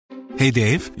Hey,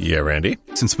 Dave. Yeah, Randy.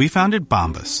 Since we founded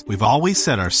Bombas, we've always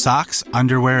said our socks,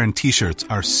 underwear, and T-shirts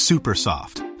are super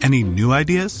soft. Any new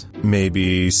ideas?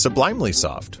 Maybe sublimely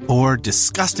soft. Or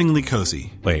disgustingly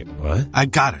cozy. Wait, what? I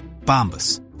got it.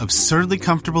 Bombas. Absurdly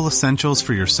comfortable essentials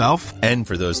for yourself and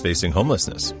for those facing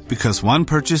homelessness. Because one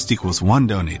purchased equals one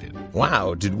donated.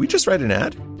 Wow, did we just write an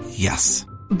ad? Yes.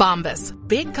 Bombas.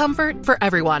 Big comfort for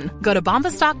everyone. Go to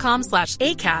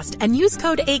bombas.com/ACAST and use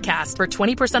code ACAST for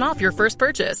 20% off your first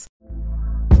purchase.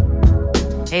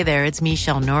 Hey there, it's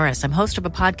Michelle Norris. I'm host of a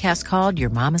podcast called Your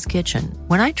Mama's Kitchen.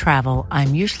 When I travel,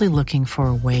 I'm usually looking for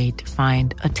a way to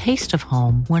find a taste of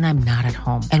home when I'm not at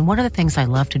home. And one of the things I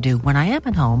love to do when I am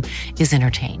at home is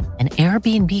entertain. And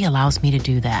Airbnb allows me to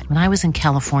do that. When I was in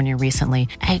California recently,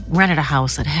 I rented a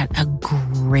house that had a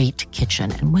great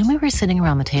kitchen. And when we were sitting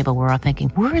around the table, we're all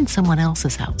thinking, we're in someone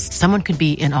else's house. Someone could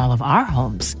be in all of our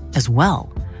homes as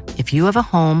well. If you have a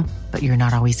home, but you're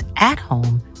not always at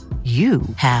home, you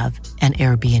have an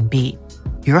Airbnb.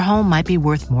 Your home might be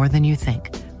worth more than you think.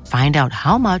 Find out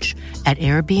how much at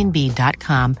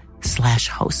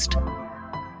airbnb.com/host.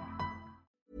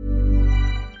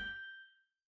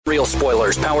 Real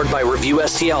spoilers powered by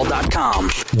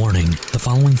ReviewSTL.com. Warning, the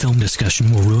following film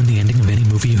discussion will ruin the ending of any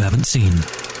movie you haven't seen.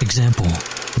 Example,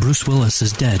 Bruce Willis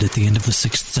is dead at the end of The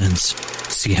Sixth Sense.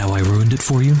 See how I ruined it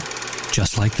for you?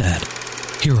 Just like that.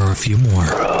 Here are a few more.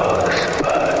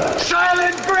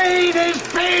 Silent breed is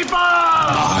people!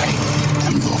 I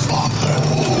am the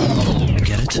father.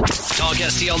 Get it?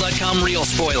 TalkSTL.com real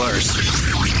spoilers.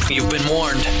 You've been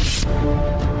warned.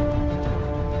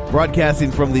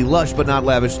 Broadcasting from the lush but not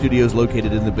lavish studios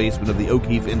located in the basement of the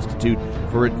O'Keefe Institute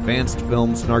for Advanced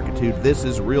Film Snarkitude, this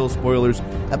is Real Spoilers,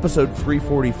 episode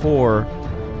 344.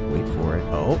 Wait for it.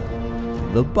 Oh.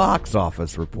 The box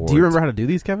office report. Do you remember how to do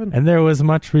these, Kevin? And there was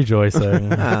much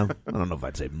rejoicing. I don't know if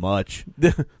I'd say much.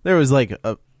 There was like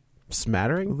a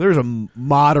smattering? There's a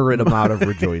moderate amount of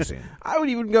rejoicing. I would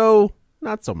even go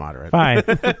not so moderate. Fine.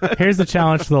 Here's the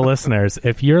challenge to the listeners.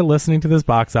 If you're listening to this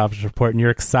box office report and you're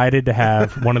excited to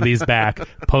have one of these back,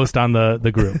 post on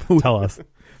the group. Tell us.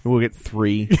 We'll get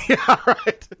 3. Yeah,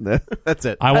 right. That's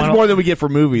it. That's more than we get for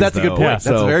movies. That's a good point. Yeah, that's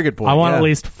a very good point. I want at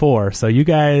least 4. So you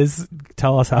guys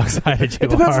tell us how excited you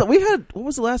are. We had, what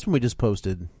was the last one we just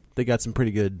posted? They got some pretty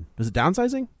good. Was it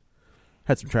Downsizing?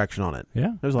 Had some traction on it.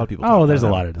 Yeah. There's a lot of people. Oh, there's a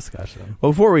lot of discussion.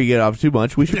 Well, before we get off too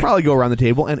much, we should probably go around the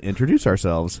table and introduce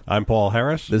ourselves. I'm Paul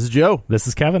Harris. This is Joe. This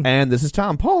is Kevin. And this is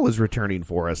Tom. Paul is returning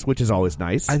for us, which is always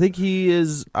nice. I think he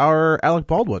is our Alec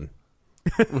Baldwin.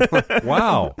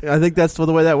 Wow. I think that's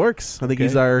the way that works. I think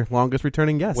he's our longest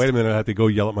returning guest. Wait a minute, I have to go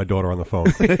yell at my daughter on the phone.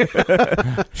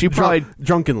 She probably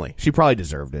drunkenly. She probably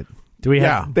deserved it. Do we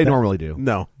have they normally do.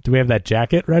 No. Do we have that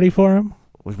jacket ready for him?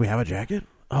 Would we have a jacket?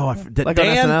 Oh, like Dan, on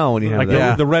SNL when you have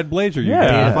that. The red blazer. You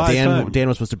Yeah. got Dan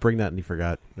was supposed to bring that and he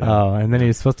forgot. Oh, and then he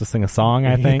was supposed to sing a song,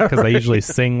 I think, because they usually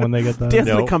sing when they get that. Dan's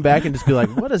going to come back and just be like,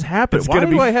 what has happened? Why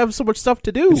do I have so much stuff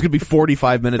to do? It's going to be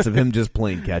 45 minutes of him just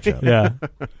playing catch-up. Yeah.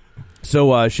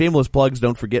 So, shameless plugs,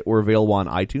 don't forget we're available on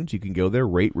iTunes. You can go there,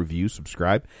 rate, review,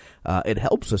 subscribe. It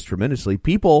helps us tremendously.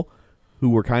 People who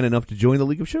were kind enough to join the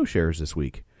League of Show Sharers this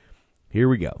week. Here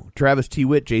we go. Travis T.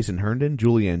 Witt, Jason Herndon,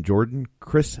 Julianne Jordan,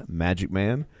 Chris Magic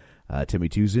Man, Timmy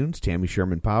Tuzoons, Tammy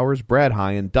Sherman Powers, Brad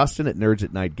Hyan, Dustin at Nerds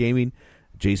at Night Gaming,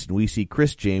 Jason Weesey,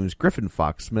 Chris James, Griffin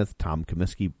Fox Smith, Tom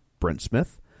Comiskey, Brent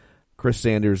Smith, Chris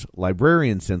Sanders,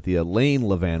 Librarian Cynthia, Lane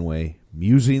Levanway,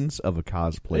 Musings of a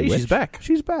Cosplay Witch. She's back.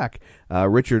 She's back.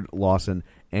 Richard Lawson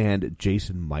and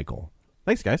Jason Michael.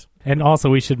 Thanks, guys. And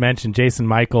also, we should mention Jason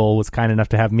Michael was kind enough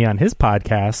to have me on his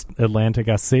podcast, Atlantic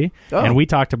SC, and we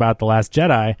talked about The Last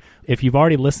Jedi. If you've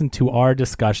already listened to our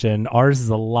discussion, ours is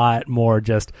a lot more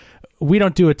just... We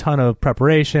don't do a ton of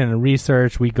preparation and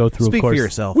research. We go through, Speak of course... for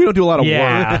yourself. We don't do a lot of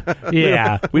work.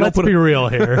 Yeah. Let's be real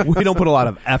here. We don't put a lot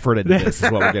of effort into this,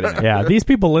 is what we're getting at. Yeah, these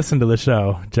people listen to the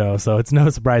show, Joe, so it's no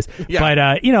surprise. Yeah. But,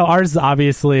 ours is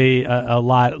obviously a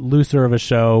lot looser of a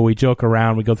show. We joke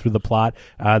around. We go through the plot.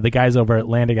 The guys over at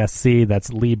Atlantic SC,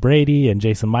 that's Lee Brady and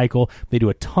Jason Michael, they do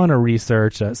a ton of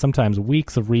research, sometimes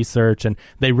weeks of research, and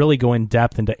they really go in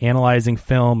depth into analyzing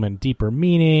film and deeper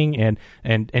meaning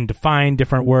and define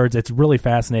different words. It's really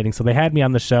fascinating. So they had me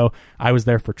on the show. I was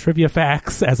there for trivia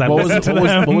facts as I listened to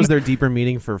them. What was their deeper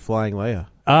meaning for Flying Leia?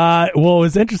 Well, it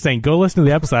was interesting. Go listen to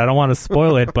the episode. I don't want to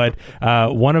spoil it, but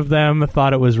one of them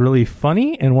thought it was really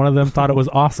funny, and one of them thought it was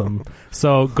awesome.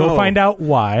 So go find out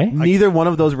why. Neither one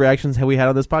of those reactions have we had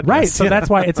on this podcast. Right, so that's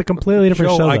why it's a completely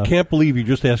different show. I though. can't believe you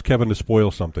just asked Kevin to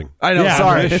spoil something. I know. Yeah,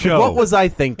 sorry. this show. What was I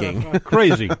thinking?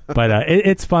 Crazy. But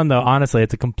it's fun, though. Honestly,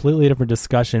 it's a completely different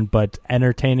discussion, but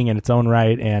entertaining in its own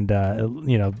right. And,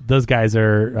 those guys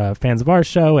are fans of our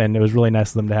show, and it was really nice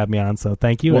of them to have me on. So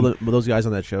thank you. Well, those guys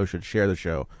on that show should share the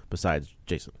show besides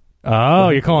Jason. Oh,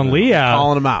 you're calling Lee out.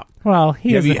 Calling him out. Well,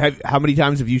 he doesn't. How many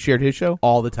times have you shared his show?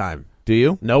 All the time. Do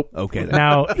you? Nope. Okay. Then.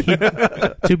 Now,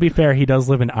 to be fair, he does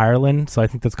live in Ireland, so I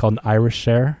think that's called an Irish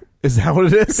share. Is that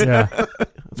what it is? Yeah.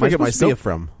 That's where I get my soap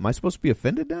from. Am I supposed to be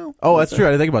offended now? Oh, that's true. I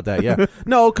didn't think about that. Yeah.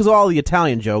 No, because all the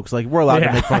Italian jokes, like, we're allowed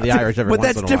to make fun of the Irish every but once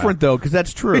that's in a while. different, though, because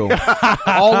that's true.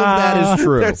 All of that is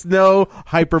true. There's no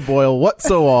hyperboil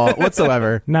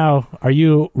whatsoever. Now, are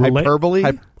you hyperbole?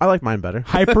 I like mine better.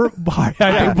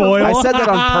 Hyperboil? I said that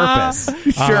on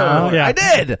purpose. Sure. Yeah. I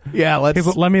did. Yeah,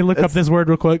 let me look up this word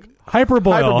real quick.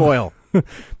 Hyperboil.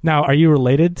 Now, are you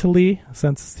related to Lee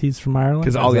since he's from Ireland?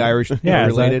 Because all the Irish are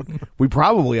related. We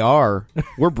probably are.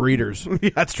 We're breeders. Yeah,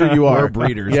 that's true. You are. We're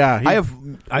breeders. Yeah. I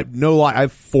have no lie. I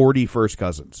have 40 first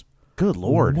cousins. Good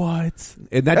Lord. What?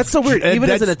 And that's so weird. Even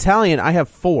as an Italian, I have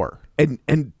 4.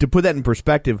 And to put that in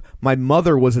perspective, my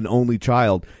mother was an only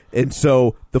child, and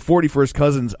so the 41st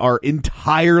cousins are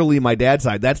entirely my dad's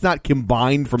side. That's not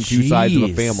combined from two sides of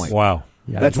a family. Wow.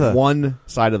 Yeah, that's one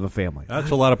side of a family. That's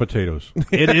a lot of potatoes.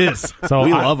 It is. So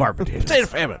we love our potatoes. Potato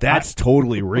famine. That's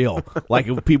totally real. Like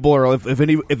if people are,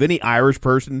 if any Irish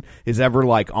person is ever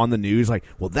like on the news, like,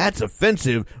 well, that's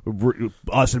offensive,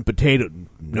 us and potato.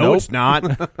 No, Nope. it's not.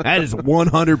 That is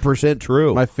 100%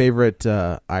 true. My favorite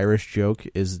Irish joke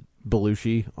is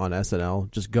Belushi on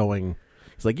SNL, just going.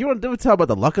 It's like, you want to tell about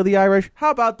the luck of the Irish?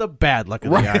 How about the bad luck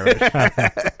of the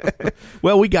Irish?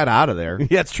 Well, we got out of there.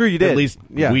 Yeah, it's true. You did. At least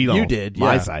yeah, you did.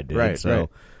 My Yeah. side did. Right. So, right.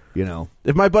 you know,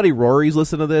 if my buddy Rory's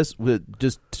listening to this,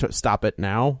 just stop it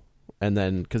now, and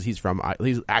then because he's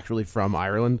actually from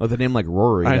Ireland. with a name like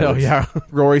Rory. I know. Yeah,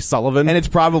 Rory Sullivan, and it's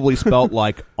probably spelled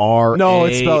like R. No,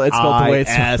 it's spelled the way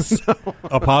it's spelled.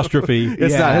 Apostrophe.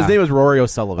 It's not. His name is Rory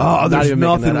O'Sullivan. Oh, I'm there's not even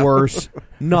making nothing that up. worse.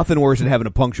 Nothing worse than having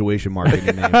a punctuation mark in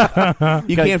your name.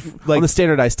 You can't like on the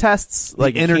standardized tests.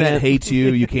 Like the internet can't- hates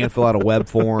you. You can't fill out a web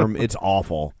form. It's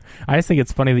awful. I just think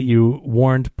it's funny that you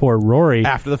warned poor Rory.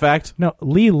 after the fact. No,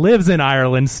 Lee lives in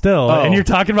Ireland still, Oh. and you're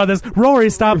talking about this. Rory,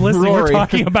 stop listening. We're Rory.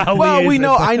 talking about Well, Lee. we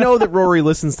know. I know that Rory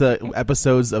listens to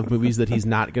episodes of movies that he's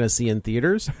not going to see in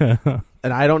theaters, and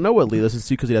I don't know what Lee listens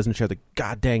to because he doesn't share the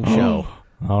goddamn show.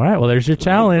 All right, well, there's your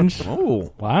challenge.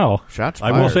 Oh, Wow. shots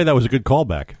fired. I will say that was a good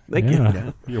callback. Thank Yeah.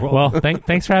 you. You're welcome. Well,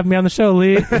 thanks for having me on the show,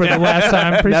 Lee, for the last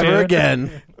time. Appreciate Never it. again.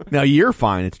 Now you're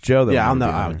fine. It's Joe. That Yeah, I'm wanted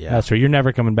to not. be on. Yeah, That's true. You're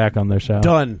never coming back on their show.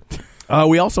 done.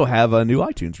 We also have a new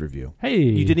iTunes review. Hey.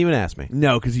 You didn't even ask me.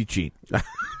 No, because you cheat.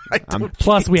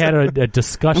 Plus, we had a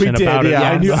discussion We did. about it.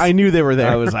 Yeah, Yes. I knew they were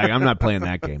there. I was like, I'm not playing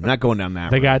that game. I'm not going down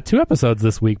that They road. got 2 episodes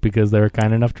this week because they were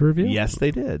kind enough to review. Yes,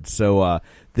 they did. So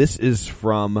this is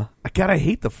from. God, I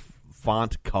hate the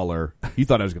font color. You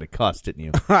thought I was going to cuss, didn't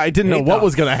you? I didn't know Hate what the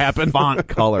was going to happen. Font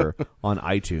color on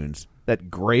iTunes. That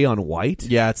gray on white.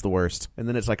 Yeah, it's the worst And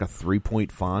then it's like a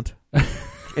 3-point font.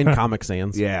 in Comic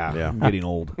Sans. Yeah, I'm getting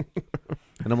old.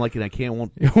 And I'm like, I can't.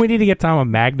 Won't. We need to get Tom a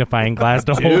magnifying glass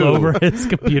to hold Dude. over his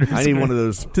computer I need screen. one of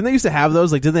those. Didn't they used to have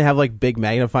those? Like, didn't they have like big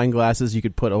magnifying glasses you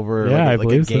could put over Yeah, I like a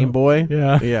believe so. Game Boy?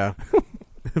 Yeah. yeah.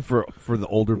 for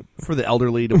the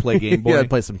elderly to play Game Boy. Yeah,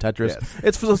 play some Tetris. Yes.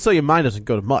 It's so your mind doesn't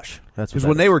go to mush. That's Because what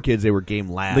when that they is. were kids, they were game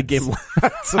lads. the game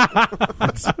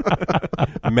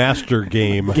Master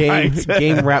game.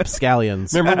 game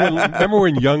rapscallions. Remember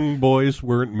when young boys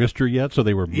weren't Mister yet, so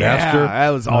they were Yeah, Master? that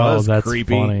was that's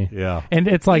creepy. funny. Yeah. And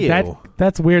it's like Ew.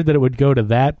 that's weird that it would go to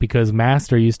that because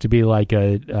master used to be like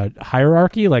a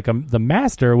hierarchy. Like the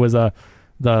master was the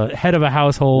head of a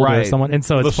household or Right. someone. And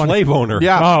so it's The funny. slave owner.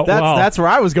 Yeah, Oh, well. that's where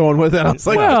I was going with it. I was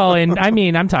like, Well, and I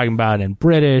mean, I'm talking about in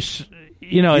British,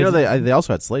 they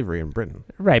also had slavery in Britain.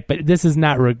 right, but this is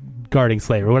not regarding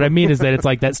slavery. What I mean is that it's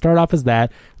like that start off as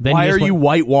that. Then Why you are just you went-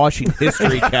 whitewashing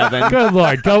history, Kevin? Good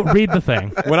Lord, go read the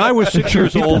thing. When I was 6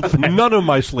 years old, none of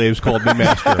my slaves called me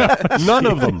master. None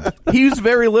of them. He was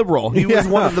very liberal. He was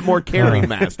one of the more caring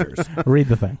masters. Read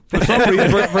the thing. For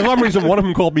some reason, one of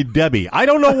them called me Debbie. I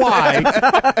don't know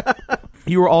why.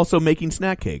 You were also making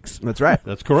snack cakes. That's right.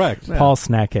 That's correct. Paul's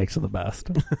snack cakes are the best.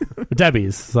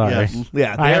 Debbie's, sorry. Yes.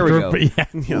 Yeah, I there have we to- go.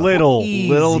 yeah.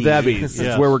 Little Debbie's. That's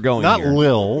Yes. where we're going. Not here.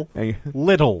 Lil. Hey.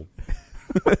 Little.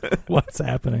 What's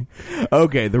happening?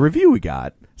 Okay, the review we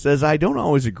got says, I don't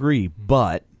always agree,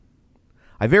 but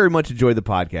I very much enjoy the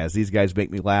podcast. These guys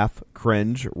make me laugh,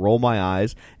 cringe, roll my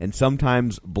eyes, and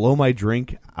sometimes blow my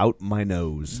drink out my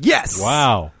nose. Yes!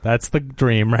 Wow. That's the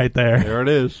dream right there. There it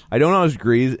is. I don't always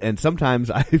agree, and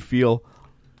sometimes I feel...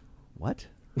 What?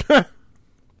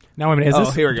 Now, I mean,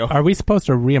 here we go. Are we supposed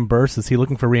to reimburse? Is he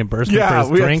looking for reimbursement for his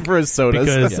drink? For his sodas.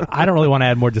 Because I don't really want to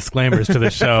add more disclaimers to the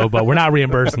show, but we're not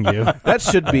reimbursing you. That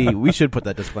should be. We should put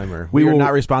that disclaimer. We are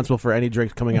not responsible for any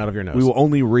drinks coming out of your nose. We will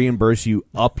only reimburse you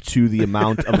up to the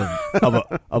amount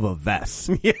of a vest.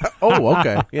 Yeah. Oh,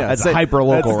 okay. Yeah, that's a hyper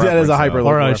local. That is a hyper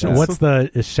local. Or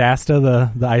is Shasta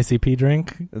the ICP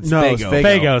drink? It's no, Faygo.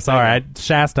 Faygo. Sorry,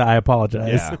 Shasta. I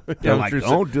apologize. Yeah. Like,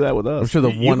 don't do that with us. I'm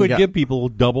sure You could give people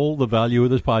double the value of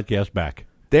this podcast back.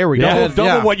 There we go.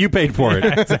 Double what you paid for it.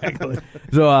 Exactly.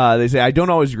 So they say, I don't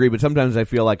always agree, but sometimes I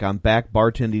feel like I'm back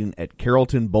bartending at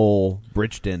Carrollton Bowl,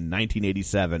 Bridgeton,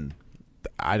 1987.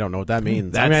 I don't know what that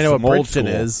means. That's I know what old Bridgeton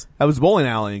school. is. I was bowling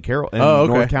alley in Carrollton,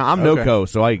 Northtown. I'm Okay. NoCo,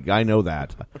 so I know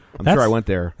that. I'm sure I went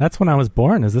there. That's when I was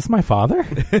born. Is this my father?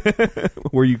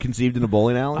 Were you conceived in a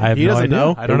bowling alley? I have He no doesn't idea.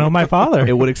 know. I don't know my father.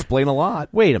 It would explain a lot.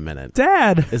 Wait a minute.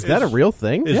 Dad. Is that a real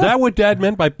thing? Is that what Dad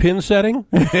meant by pin setting?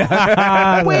 Wait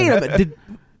a minute.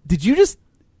 Did you just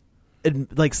say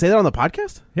that on the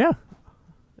podcast? Yeah.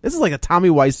 This is like a Tommy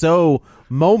Wiseau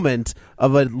moment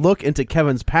of a look into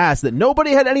Kevin's past that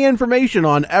nobody had any information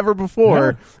on ever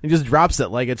before. Yeah. He just drops it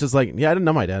like it's just like, yeah, I didn't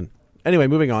know my dad. Anyway,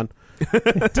 moving on.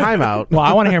 Time out. Well,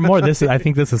 I want to hear more. I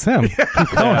think this is him.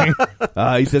 Keep going.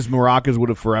 He says maracas would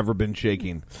have forever been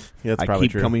shaking. Yeah, that's I probably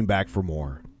keep true. coming back for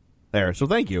more. There, so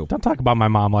thank you. Don't talk about my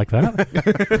mom like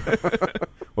that.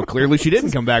 Well, clearly she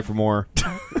didn't come back for more.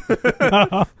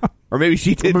 Or maybe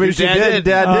she did. Maybe she did.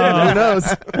 Dad did. Who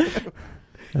knows?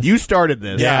 You started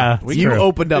this. Yeah, you true.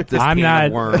 opened up this can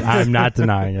of worms. I'm not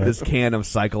denying it. This can of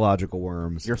psychological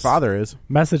worms. Your father is.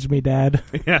 Message me, Dad.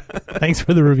 Yeah. Thanks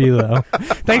for the review, though.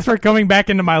 Thanks for coming back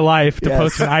into my life to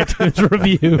post an iTunes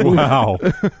review. Wow.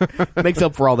 Makes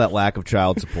up for all that lack of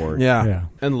child support. Yeah.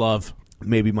 And love.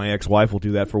 Maybe my ex-wife will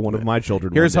do that for one of my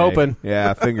children. Here's one day. hoping.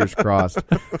 Yeah, fingers crossed.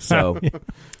 So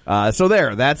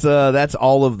there. That's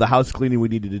all of the house cleaning we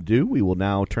needed to do. We will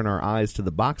now turn our eyes to the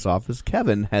box office.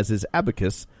 Kevin has his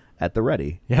abacus at the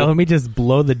ready. Yeah, let me just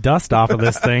blow the dust off of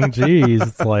this thing. Jeez,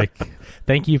 it's like,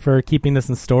 thank you for keeping this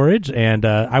in storage. And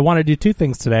I want to do two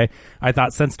things today. I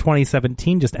thought since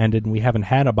 2017 just ended and we haven't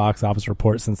had a box office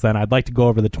report since then, I'd like to go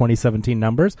over the 2017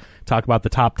 numbers, talk about the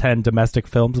top 10 domestic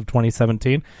films of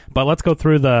 2017. But let's go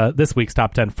through this week's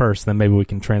top 10 first, then maybe we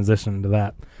can transition into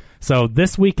that. So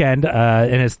this weekend,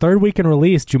 in his third week in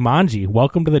release, Jumanji,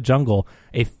 Welcome to the Jungle,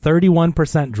 a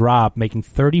 31% drop, making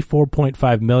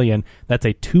 $34.5 million. That's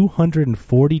a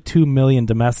 $242 million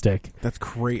domestic. That's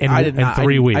crazy. In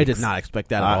 3 weeks. I did not expect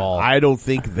that at all. I don't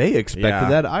think they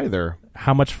expected that either.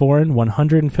 How much foreign?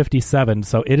 157.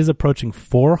 So it is approaching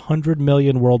 $400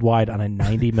 million worldwide on a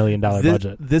 $90 million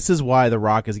budget. This is why The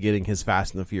Rock is getting his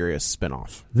Fast and the Furious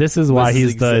spinoff. This is why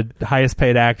he's the highest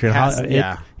paid actor.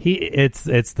 It's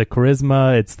the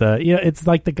charisma. It's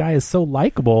like the guy is so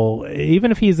likable.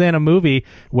 Even if he's in a movie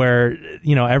where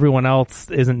everyone else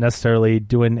isn't necessarily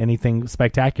doing anything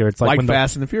spectacular, it's like when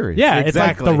Fast and the Furious. Yeah, exactly.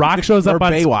 It's like The Rock shows up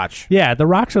on Baywatch. Yeah, The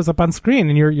Rock shows up on screen,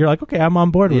 and you're like, okay, I'm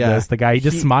on board with this. The guy he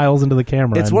just smiles into the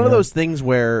camera. It's one of those things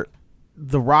where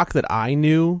The Rock that I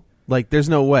knew, like, there's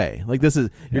no way. Like, this is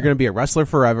you're going to be a wrestler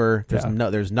forever.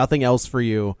 There's nothing else for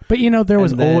you. But there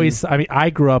was always. I mean, I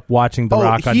grew up watching The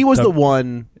Rock. He was the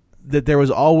one that there was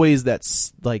always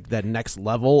that next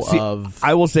level of.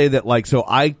 I will say that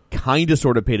I kind of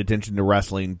sort of paid attention to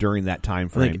wrestling during that time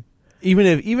frame. Even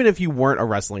if you weren't a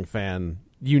wrestling fan,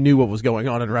 you knew what was going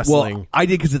on in wrestling. Well, I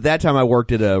did because at that time I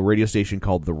worked at a radio station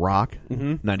called The Rock,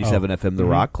 97 FM The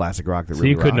Rock, classic rock that so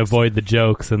really you couldn't rocks. avoid the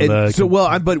jokes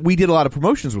but we did a lot of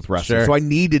promotions with wrestling, Sure. so I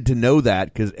needed to know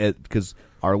that because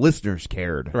our listeners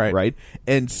cared, right?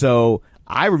 And so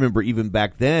I remember even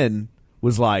back then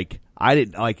was like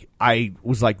I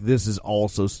was like, this is all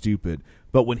so stupid.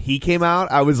 But when he came out,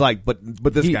 I was like, but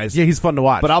this guy's he's fun to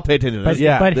watch. But I'll pay attention to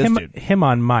this. But this dude. him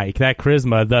on mic, that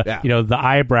charisma, the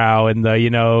eyebrow and the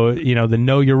the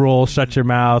know your role, shut your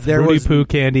mouth, Rudy Poo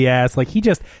candy ass, like he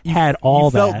just had all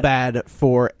that. You felt bad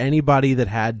for anybody that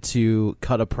had to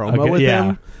cut a promo with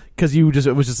him because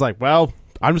it was just like, well,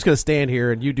 I'm just gonna stand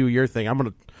here and you do your thing. I'm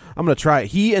gonna try it.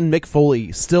 He and Mick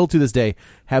Foley still to this day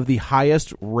have the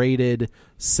highest rated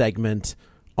segment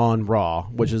on Raw,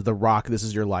 which is The Rock, This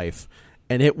Is Your Life.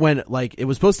 and it went like it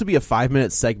was supposed to be a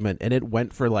 5-minute segment, and it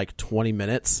went for like 20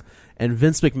 minutes. And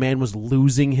Vince McMahon was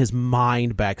losing his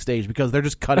mind backstage because they're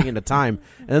just cutting into time,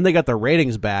 and then they got the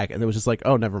ratings back, and it was just like,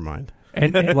 oh, never mind.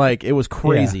 And like it was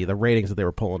crazy the ratings that they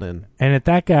were pulling in. And at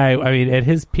that guy, I mean, at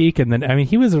his peak, and then I mean,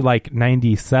 he was like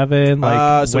 97.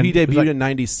 Like so he debuted in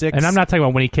 96. And I'm not talking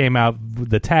about when he came out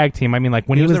the tag team. I mean, like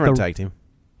when he was never in tag team.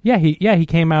 Yeah, he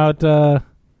came out.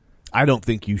 I don't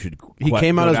think you should. He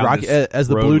came out as Rocky, as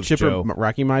the blue chipper,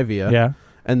 Rocky Maivia. Yeah.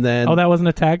 And then that wasn't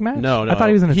a tag match? No. I thought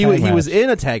he was in a tag match. He was in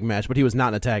a tag match, but he was not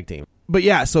in a tag team. But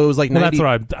yeah, so it was like 90,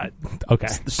 that's what okay.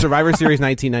 Survivor Series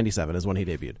 1997 is when he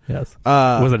debuted. Yes.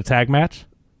 Was it a tag match?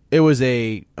 It was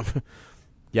a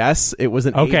yes. It was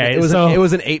an okay. It was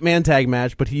an 8-man tag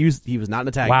match, but he was not in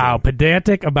a tag. Wow, team.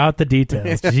 Pedantic about the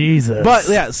details. Jesus. But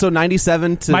yeah, so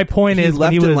 97 to my point is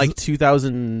left when he was in like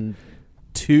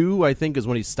 2002. I think is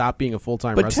when he stopped being a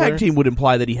full-time wrestler. But tag team would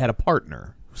imply that he had a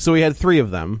partner, so he had 3 of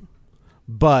them,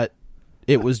 but.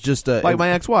 It was just like my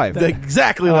ex-wife,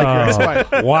 exactly like your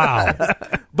ex-wife. Wow,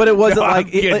 but it wasn't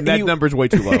that number's way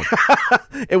too low.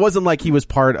 It wasn't like he was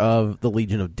part of the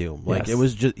Legion of Doom. Like it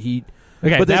was just he.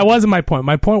 Okay, but that wasn't my point.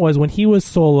 My point was when he was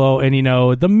solo, and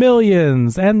the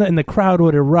millions and the crowd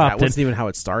would erupt. That wasn't even how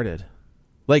it started.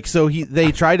 Like so,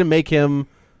 they tried to make him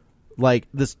like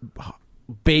this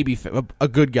baby, a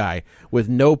good guy with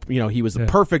no, he was a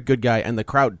perfect good guy, and the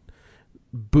crowd,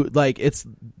 like it's.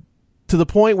 To the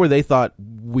point where they thought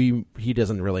he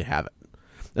doesn't really have it,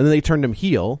 and then they turned him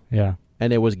heel. Yeah,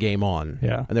 and it was game on.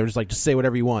 Yeah, and they were just like, just say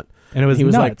whatever you want. And he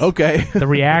was nuts. like, okay. The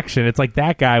reaction, it's like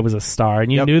that guy was a star,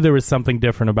 and you knew there was something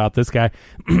different about this guy.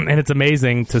 And it's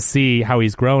amazing to see how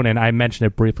he's grown. And I mentioned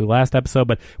it briefly last episode,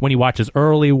 but when you watch his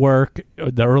early work,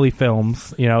 the early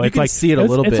films, it's can like see it a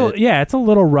little bit. It's a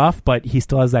little rough, but he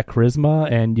still has that charisma,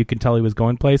 and you can tell he was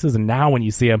going places. And now when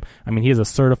you see him, I mean, he is a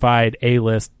certified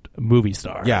A-list movie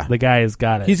star. Yeah, the guy has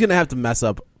got it. He's gonna have to mess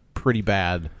up pretty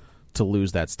bad to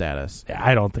lose that status. Yeah,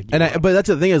 I don't think. But that's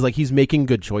the thing is like he's making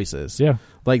good choices. Yeah,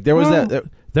 like there was that.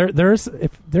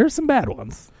 There's some bad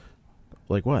ones.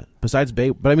 Like what? Besides Bay,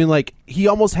 but I mean, like he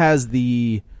almost has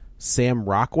the Sam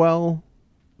Rockwell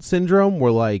syndrome,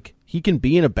 where like he can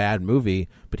be in a bad movie,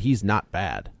 but he's not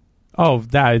bad. Oh,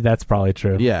 that's probably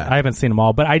true. Yeah. I haven't seen them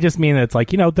all, but I just mean that it's like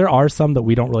there are some that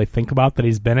we don't really think about that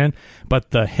he's been in,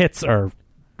 but the hits are.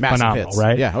 Massive phenomenal, hits.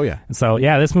 right? Yeah, oh yeah. And so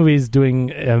this movie's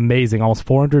doing amazing, almost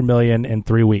 $400 million in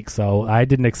 3 weeks. So I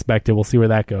didn't expect it. We'll see where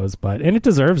that goes, and it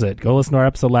deserves it. Go listen to our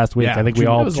episode last week. Yeah, I think we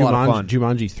all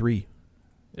Jumanji 3.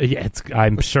 Yeah,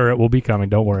 I'm sure it will be coming.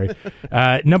 Don't worry.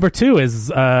 Number 2 is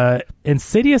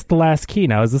Insidious: The Last Key.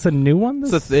 Now, is this a new one?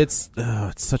 It's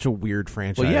such a weird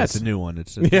franchise. Well, yeah, it's a new one.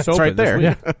 It's right there.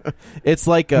 Yeah. It's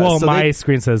like my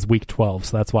screen says week 12,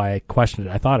 so that's why I questioned it.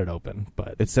 I thought it opened,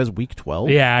 but it says week 12.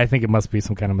 Yeah, I think it must be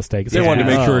some kind of mistake. They wanted to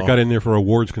make sure it got in there for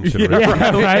awards consideration.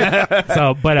 Yeah, right.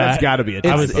 So, but that's got to be a.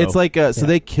 It's like so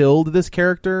they killed this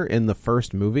character in the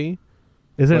first movie.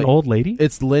 Is it an old lady?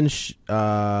 It's Lynn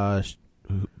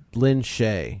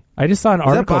Shay. I just saw an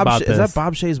article about this. Is that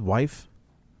Bob Shay's wife?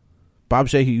 Bob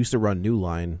Shay, who used to run New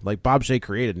Line. Like, Bob Shay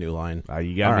created New Line.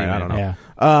 You got me. I don't know. Yeah.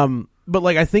 But,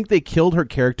 like, I think they killed her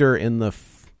character in the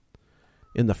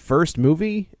first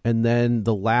movie, and then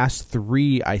the last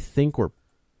 3, I think, were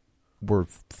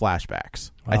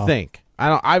flashbacks. Wow. I think.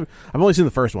 I've only seen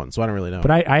the first one, so I don't really know.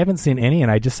 But I haven't seen any,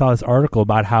 and I just saw this article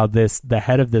about how the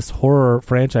head of this horror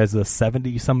franchise is a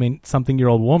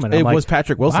 70-something-year-old woman. It was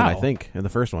Patrick Wilson, I think, in the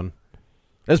first one.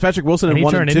 It was Patrick Wilson in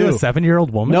 1 and 2. He turned into a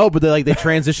 7-year-old woman? No, but they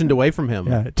transitioned away from him.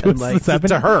 Yeah,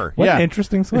 to her. What an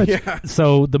interesting switch. Yeah.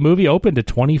 So the movie opened to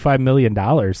 $25 million,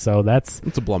 so it's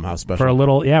a Blumhouse special. For a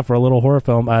little horror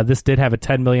film. This did have a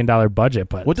 $10 million budget,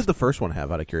 but... What did the first one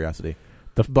have, out of curiosity?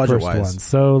 The budget-wise. First one.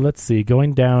 So let's see.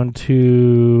 Going down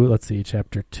to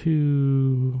chapter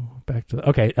 2. Back to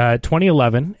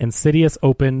 2011. Insidious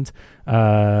opened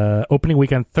opening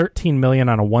weekend $13 million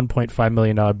on a $1.5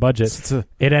 million budget.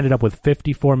 It ended up with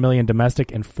 $54 million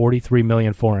domestic and $43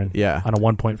 million foreign. Yeah. On a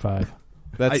 1.5.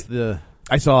 That's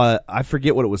I saw. I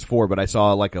forget what it was for, but I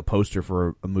saw like a poster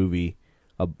for a movie,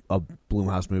 a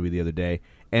Blumhouse movie the other day,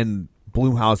 and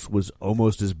Blumhouse was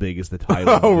almost as big as the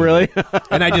title. Oh, really?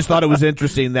 And I just thought it was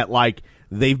interesting that like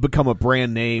they've become a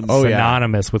brand name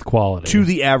synonymous with quality to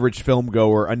the average film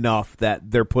goer enough that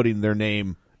they're putting their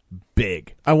name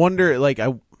big. I wonder, like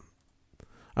I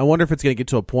wonder if it's going to get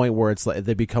to a point where it's like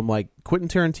they become like Quentin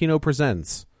Tarantino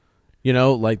presents,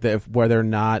 like where they're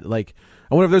not like.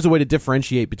 I wonder if there's a way to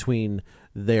differentiate between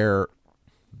their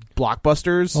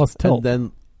blockbusters and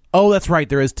then. Oh, that's right.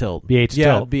 There is Tilt. BH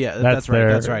Tilt. Yeah, that's right.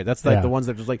 That's right. That's like the ones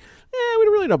that are just like, we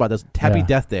don't really know about this. Happy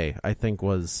Death Day, I think,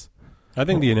 was I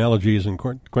think the analogy isn't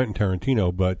Quentin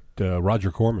Tarantino, but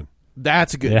Roger Corman.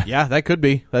 That's good. Yeah, that could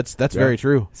be. That's very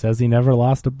true. Says he never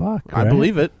lost a buck. I right?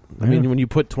 believe it. I mean, when you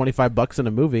put $25 in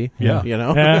a movie, you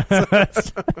know. Yeah.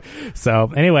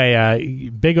 So anyway,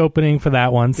 big opening for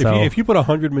that one. So if you put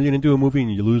 $100 million into a movie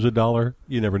and you lose $1,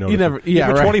 you never notice. You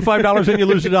put $25 in, you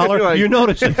lose $1, you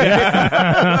notice it.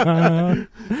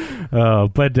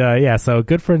 Yeah. So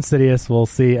good for Insidious. We'll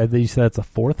see. You said it's a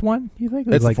fourth one. You think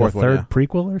it's like the fourth a third one,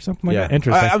 prequel or something like that?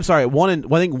 Interesting. I'm sorry.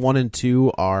 I think 1 and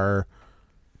 2 are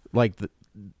like the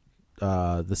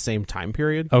same time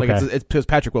period. Okay. Like it's because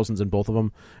Patrick Wilson's in both of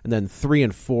them, and then 3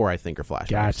 and 4 I think are flashbacks.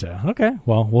 Gotcha. Okay.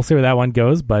 Well, we'll see where that one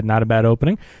goes, but not a bad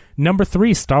opening. Number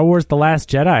 3, Star Wars: The Last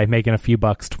Jedi, making a few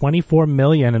bucks, $24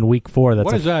 million in week 4.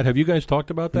 What is that? Have you guys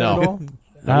talked about that at all?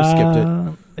 No, we skipped it.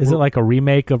 Is it like a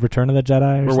remake of Return of the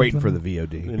Jedi? We're waiting for the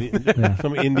VOD.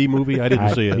 Some indie movie? I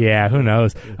didn't see it. Yeah, who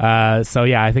knows? I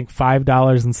think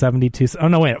 $5.72. Oh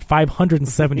no, wait,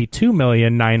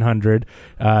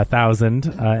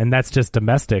 $572,900,000, and that's just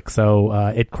domestic. So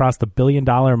it crossed the $1 billion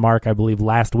mark, I believe,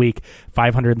 last week.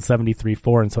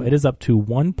 573.4, and so it is up to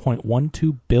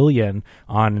 $1.12 billion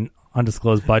on an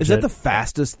undisclosed budget. Is that the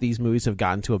fastest these movies have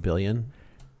gotten to $1 billion?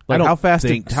 Like I don't how fast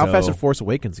think did so. Force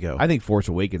Awakens go? I think Force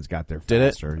Awakens got there Did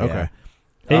faster. it? Okay.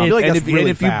 I feel like and that's if, really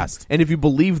and fast. And if you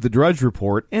believe the Drudge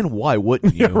Report, and why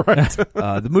wouldn't you?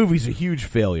 The movie's a huge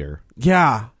failure.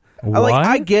 Yeah. What?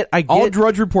 I get. All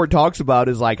Drudge Report talks about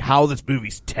is like how this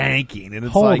movie's tanking, and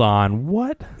it's Hold on,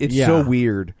 what? It's so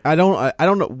weird. I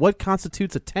don't know what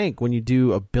constitutes a tank when you do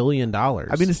 $1 billion.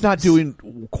 I mean, it's not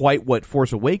doing quite what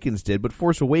Force Awakens did, but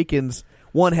Force Awakens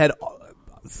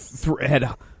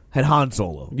had Han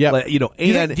Solo. Yeah, do you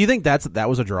think that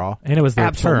was a draw? And it was the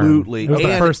absolutely return. It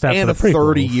was the first after and the a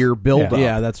prequels. 30-year build-up.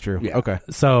 Yeah, that's true. Yeah. Okay.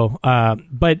 So,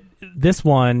 but this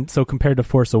one, so compared to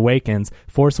Force Awakens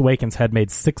had made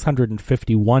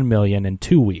 $651 million in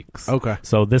 2 weeks. Okay.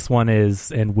 So this one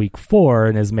is in week 4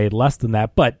 and has made less than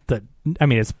that, but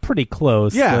it's pretty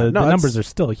close. Yeah, the numbers are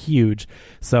still huge.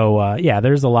 So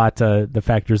there's a lot that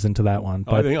factors into that one.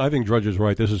 But I think Drudge is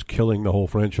right. This is killing the whole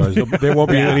franchise. There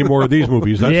won't be any more of these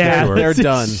movies. That's for sure. They're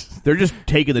done. They're just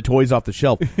taking the toys off the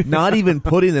shelf, not even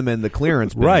putting them in the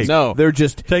clearance bins. Right. No, they're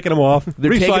just taking them off.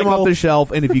 They're taking them off the shelf,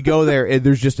 and if you go there,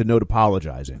 there's just a note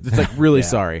apologizing. It's like really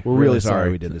sorry. We're really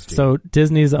sorry we did this to you. So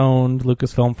Disney's owned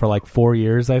Lucasfilm for like 4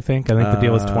 years, I think. I think the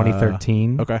deal was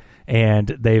 2013. Okay. And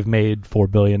they've made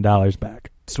 $4 billion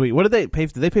back. Sweet. What did they pay?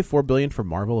 Did they pay $4 billion for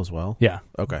Marvel as well? Yeah.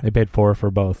 Okay. They paid 4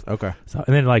 for both. Okay. So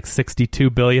and then like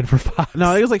 $62 billion for Fox.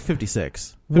 No, it was like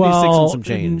 56. 56 well, and some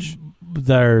change.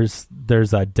 There's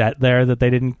a debt there that they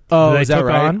didn't. Oh, they is that took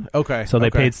right? on. Okay. So they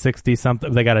Okay. paid 60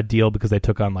 something. They got a deal because they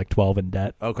took on like 12 in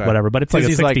debt. Okay. Whatever. But it's like a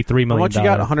 $63 million. What you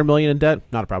got? $100 million in debt?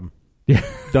 Not a problem. Yeah.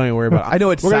 Don't even worry about it. I know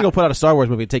it's We're gonna go put out a Star Wars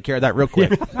movie and take care of that real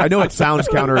quick. I know it sounds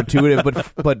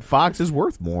counterintuitive, but Fox is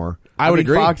worth more. I would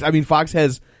agree. Fox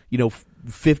has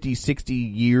 50, 60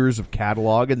 years of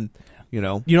catalog, and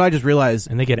I just realized,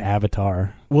 and they get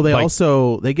Avatar.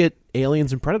 well, they get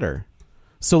Aliens and Predator.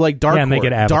 So like Dark Yeah, and they Horse,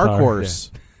 get Avatar, Dark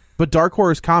Horse, but Dark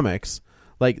Horse Comics,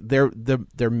 like their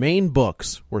main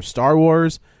books were Star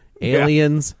Wars,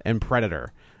 Aliens, and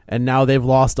Predator, and now they've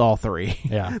lost all 3.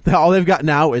 Yeah. All they've got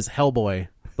now is Hellboy.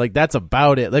 Like that's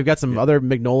about it. They've got some other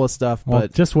Mignola stuff, Well,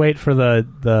 but just wait for the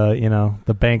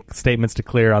bank statements to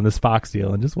clear on this Fox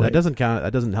deal, and just wait. that doesn't count.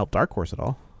 That doesn't help Dark Horse at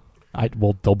all.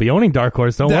 They'll be owning Dark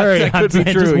Horse. Don't worry. That could be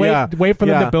true. Just wait, yeah. wait for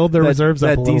them to build their reserves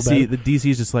up a little bit. The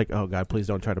DC's just like, oh god, please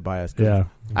don't try to buy us. Yeah.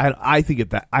 I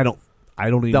think I don't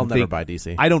even They'll think, never buy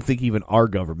DC. I don't think even our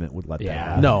government would let that Yeah.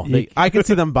 happen. No, I could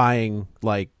see them buying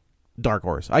like Dark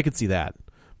Horse. I could see that,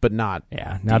 but not.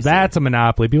 Yeah. Now DC. that's a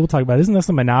monopoly. People talk about, isn't this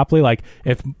a monopoly? Like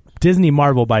if Disney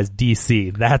Marvel buys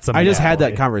DC, that's a monopoly. I just had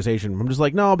that conversation. I'm just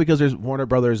like, no, because there's Warner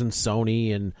Brothers and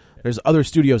Sony, and there's other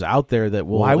studios out there that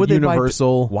will. Why would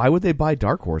Universal? Why would they buy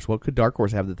Dark Horse? What could Dark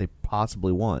Horse have that they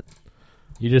possibly want?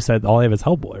 You just said all they have is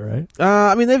Hellboy, right?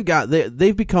 I mean,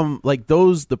 they've become like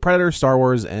the Predator, Star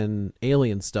Wars, and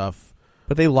Alien stuff.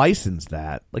 But they license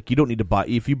that. Like you don't need to buy.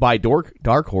 If you buy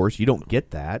Dark Horse, you don't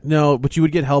get that. No, but you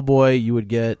would get Hellboy. You would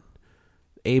get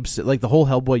Abe's, like the whole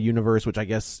Hellboy universe, which I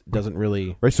guess doesn't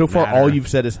really right. So far, matter. all you've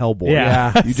said is Hellboy.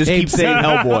 Yeah. You just keep saying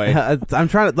Hellboy. I'm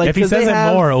trying to like. If he says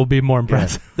it more, it will be more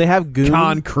impressive. They have Goon.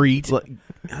 Concrete.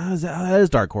 That is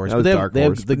Dark Horse. That was but Dark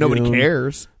Horse. the Nobody Goon.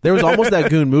 cares. There was almost that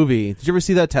Goon movie. Did you ever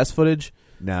see that test footage?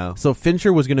 No. So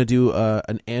Fincher was going to do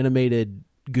an animated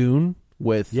Goon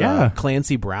with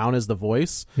Clancy Brown as the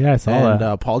voice. Yeah, I saw that.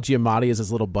 And Paul Giamatti as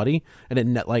his little buddy, and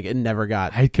it never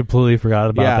got. I completely forgot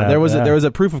about that. Yeah, there was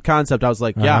a proof of concept. I was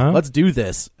like, let's do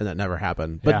this, and that never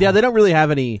happened. But yeah, they don't really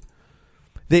have any.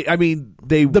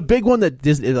 The big one that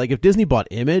Disney, like if Disney bought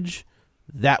Image,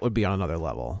 that would be on another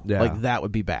level. Yeah. Like that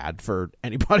would be bad for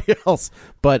anybody else.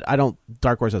 But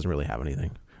Dark Horse doesn't really have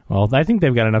anything. Well, I think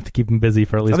they've got enough to keep them busy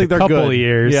for at least a couple of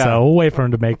years, yeah. so we'll wait for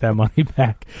them to make that money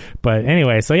back. But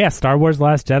anyway, so yeah, Star Wars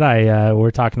Last Jedi,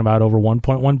 we're talking about over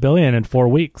 $1.1 billion in 4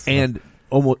 weeks. And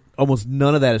almost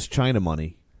none of that is China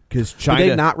money. Because China...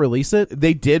 Did they not release it?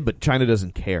 They did, but China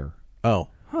doesn't care. Oh.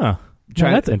 Huh.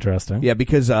 China, that's interesting. Yeah,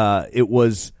 because it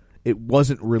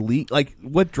wasn't released... Like,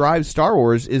 what drives Star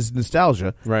Wars is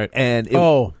nostalgia. Right. And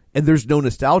there's no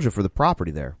nostalgia for the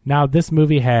property there. Now, this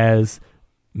movie has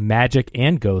magic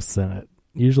and ghosts in it.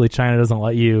 Usually China doesn't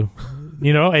let you,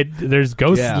 there's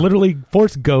ghosts, literally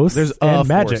force ghosts. There's and a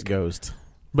magic. force ghost.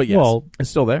 But yes, well, it's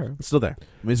still there. It's still there. I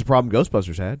mean, it's a problem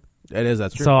Ghostbusters had. It is,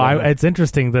 that's true. So it's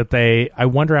interesting that I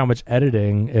wonder how much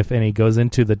editing, if any, goes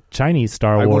into the Chinese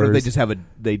Star Wars. I wonder if they just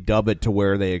they dub it to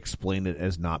where they explain it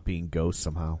as not being ghosts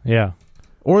somehow. Yeah.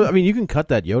 Or, I mean, you can cut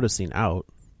that Yoda scene out.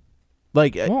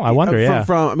 Like, well, I wonder,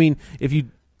 I mean, if you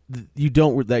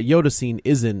don't, that Yoda scene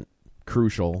isn't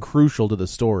crucial to the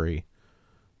story,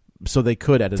 so they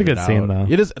could edit it out. It's a good scene, though.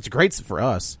 It is. It's great for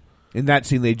us. In that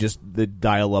scene, they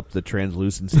dial up the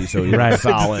translucency so you're right.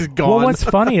 solid. Well, what's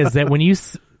funny is that when you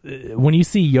see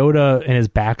Yoda and his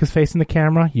back is facing the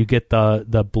camera, you get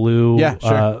the blue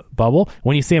bubble.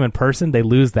 When you see him in person, they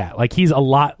lose that. Like, he's a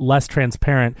lot less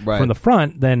transparent from the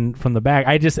front than from the back.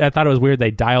 I thought it was weird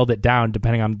they dialed it down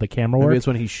depending on the camera work. Maybe it's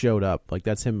when he showed up. Like,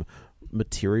 that's him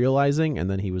materializing, and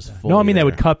then he was fully No, I mean there. they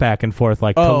would cut back and forth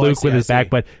to Luke with his back.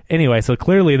 But anyway, so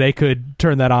clearly they could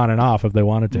turn that on and off if they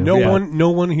wanted to. No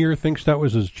one here thinks that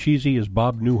was as cheesy as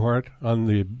Bob Newhart on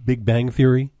The Big Bang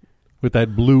Theory with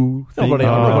that blue thing. Nobody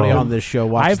on this show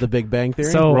watches The Big Bang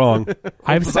Theory. So wrong.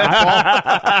 I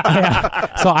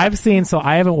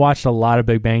haven't watched a lot of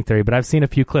Big Bang Theory, but I've seen a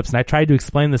few clips, and I tried to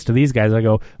explain this to these guys. I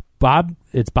go,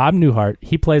 it's Bob Newhart.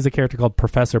 He plays a character called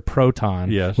Professor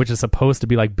Proton, yes, which is supposed to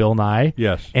be like Bill Nye.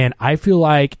 Yes. And I feel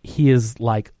like he is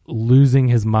like losing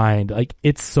his mind. Like,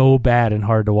 it's so bad and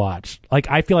hard to watch.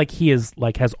 Like, I feel like he is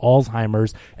like has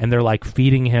Alzheimer's, and they're like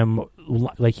feeding him,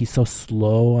 like, he's so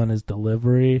slow on his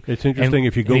delivery. It's interesting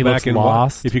if you go back and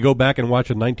watch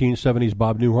a 1970s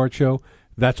Bob Newhart show.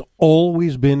 That's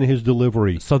always been his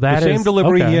delivery. So that the same is,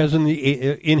 delivery okay. he has in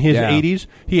his 80s,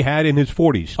 he had in his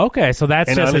 40s. Okay, so that's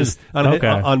and just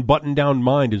on Button Down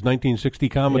Mind, his 1960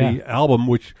 comedy album,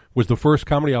 which was the first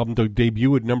comedy album to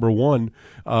debut at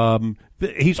 #1.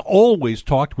 He's always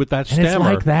talked with that stammer. And it's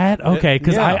like that? Okay,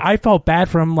 because I felt bad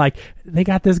for him. Like, they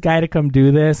got this guy to come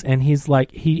do this, and he's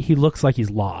like, he looks like he's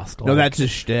lost. No, that's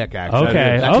his shtick, actually.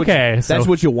 Okay, that's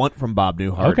what you want from Bob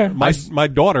Newhart. Okay. My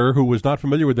daughter, who was not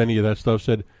familiar with any of that stuff,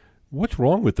 said, "What's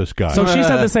wrong with this guy?" So she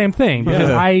said the same thing, because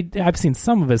I've seen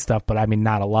some of his stuff, but I mean,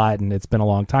 not a lot, and it's been a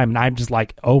long time. And I'm just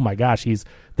like, oh my gosh,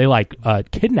 they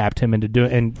kidnapped him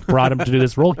and brought him to do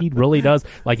this role. He really does.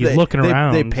 Like, he's looking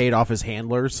around. They paid off his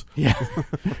handlers. Yeah.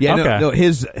 No,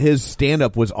 his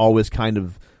stand-up was always kind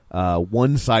of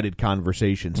one-sided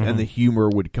conversations, and the humor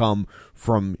would come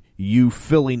from you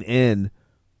filling in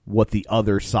what the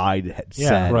other side had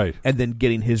said, right, and then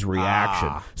getting his reaction.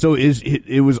 So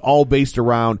it was all based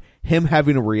around him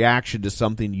having a reaction to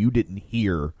something you didn't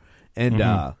hear,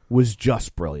 and was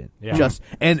just brilliant. Yeah.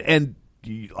 And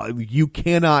you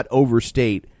cannot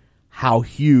overstate how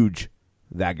huge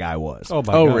that guy was. Oh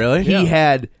my God. Really? He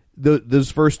had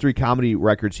those first 3 comedy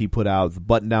records he put out: the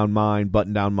Button Down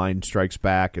Mind Strikes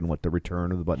Back, and The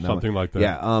Return of the Button Down Something Mind. like that.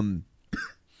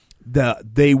 Yeah.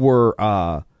 They were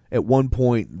at one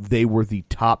point they were the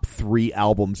top 3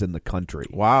 albums in the country.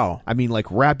 Wow. I mean, like,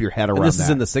 wrap your head around this that. is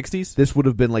in the 60s? This would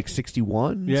have been like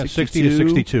 61? Yeah, 62? 60 to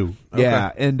 62.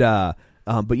 Yeah, and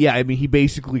but yeah, I mean, he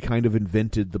basically kind of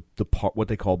invented the what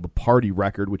they called the party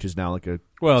record, which is now like a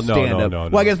stand-up. No.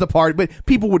 Well, I guess the party, but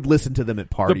people would listen to them at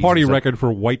parties. The party record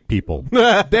for white people.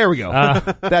 There we go.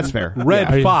 That's fair.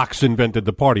 Red Fox invented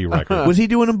the party record. Was he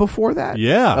doing them before that?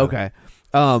 Yeah. Okay.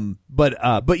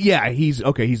 But yeah, he's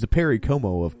the Perry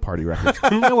Como of party records.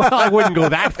 Well, I wouldn't go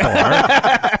that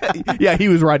far. Yeah, he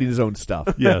was writing his own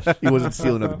stuff. Yes. He wasn't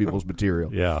stealing other people's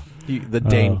material. Yeah. The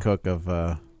Dane Cook of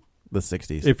the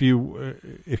 60s. If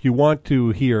you want to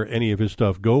hear any of his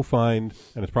stuff, go find,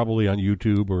 and it's probably on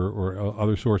YouTube or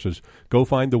other sources, go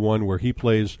find the one where he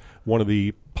plays one of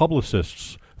the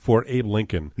publicists for Abe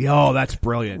Lincoln. Oh, that's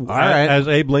brilliant. All right. As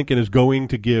Abe Lincoln is going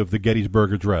to give the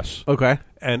Gettysburg Address. Okay.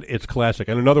 And it's classic.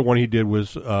 And another one he did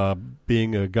was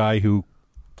being a guy who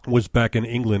was back in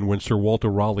England when Sir Walter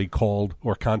Raleigh called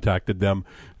or contacted them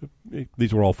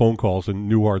these were all phone calls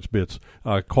and Newhart's bits,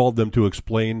 called them to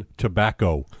explain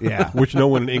tobacco. Yeah. Which no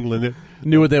one in England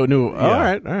knew what they knew. Yeah. All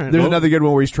right. There's another good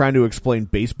one where he's trying to explain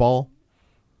baseball.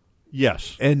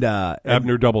 Yes. And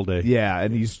Abner Doubleday. Yeah,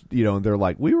 and he's, they're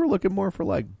like, we were looking more for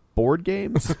like board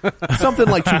games. Something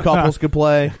like two couples could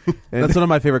play. And that's one of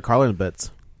my favorite Carlin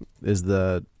bits, is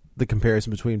the comparison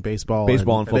between baseball and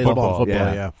football.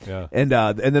 Yeah. And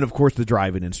then of course the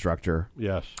driving instructor.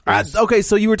 Yes. Okay,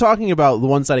 so you were talking about the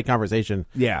one-sided conversation.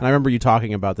 Yeah. And I remember you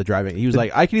talking about the driving. He was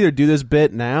like, I can either do this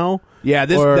bit now. Yeah,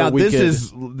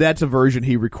 that's a version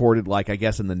he recorded, like, I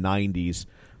guess in the 90s.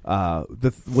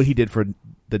 What he did for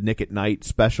the Nick at Night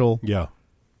special. Yeah.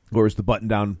 Where it was the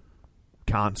button-down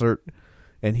concert.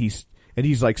 And he's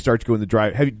like starts going the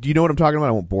drive. Do you know what I'm talking about?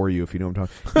 I won't bore you if you know what I'm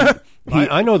talking about.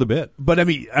 I know the bit. But I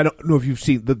mean, I don't know if you've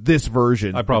seen this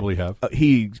version. I probably have.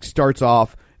 He starts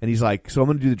off and he's like, so I'm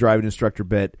going to do the driving instructor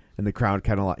bit. And the crowd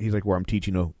kind of like, he's like, where I'm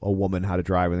teaching a woman how to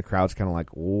drive. And the crowd's kind of like,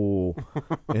 oh.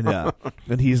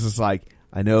 And he's just like,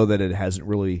 I know that it hasn't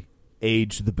really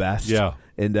aged the best. Yeah.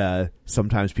 And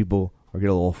sometimes people get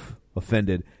a little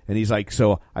offended. And he's like,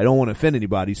 so I don't want to offend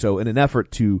anybody. So in an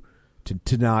effort to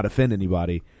not offend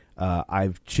anybody,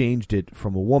 I've changed it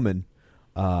from a woman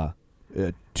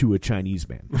to a Chinese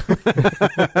man.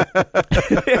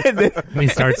 And then, he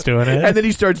starts doing it. And then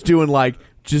he starts doing like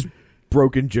just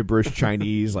broken gibberish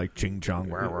Chinese, like ching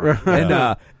chong.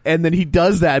 And then he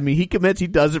does that. I mean, he commits, he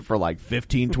does it for like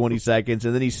 15, 20 seconds,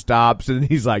 and then he stops and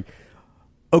he's like,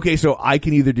 okay, so I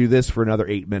can either do this for another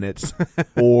 8 minutes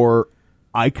or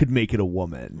I could make it a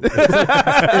woman.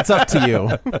 It's up to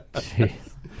you. Jeez.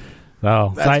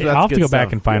 Oh, so I'll have to go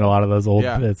back and find a lot of those old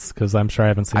bits because I'm sure I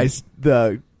haven't seen.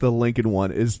 The Lincoln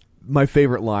one is my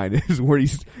favorite line. Is where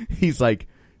he's like,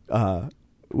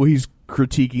 he's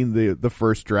critiquing the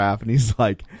first draft, and he's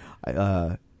like,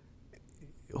 what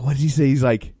did he say? He's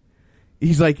like,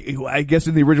 I guess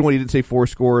in the original one he didn't say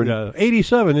 4-score. And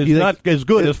 87 is not as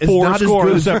good as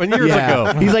 4-score 7 years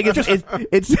ago. He's like,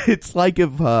 it's like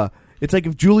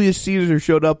if Julius Caesar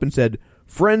showed up and said,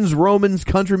 "Friends, Romans,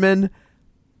 countrymen,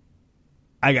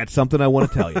 I got something I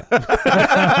want to tell you."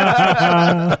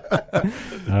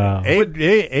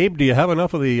 Abe, do you have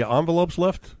enough of the envelopes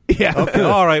left? Yeah. Okay.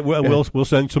 All right. We'll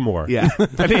send some more. Yeah.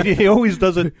 I mean, he always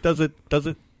does it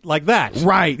like that.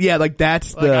 Right. Yeah. Like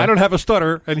that's I don't have a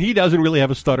stutter, and he doesn't really have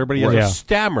a stutter, but he has a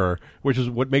stammer, which is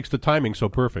what makes the timing so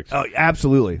perfect. Oh,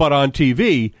 absolutely. But on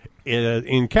TV,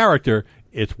 in character,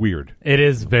 it's weird. It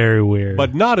is very weird.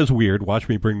 But not as weird, watch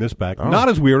me bring this back, not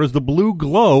as weird as the blue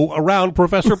glow around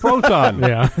Professor Proton.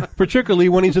 Yeah. Particularly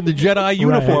when he's in the Jedi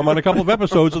uniform on a couple of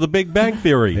episodes of The Big Bang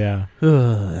Theory. Yeah.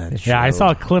 I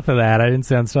saw a clip of that. I didn't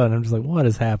see on stuff, and I'm just like, what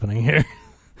is happening here?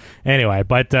 Anyway,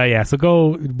 but so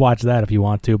go watch that if you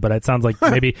want to. But it sounds like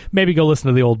maybe go listen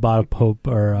to the old Bob Hope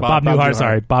or Bob Newhart.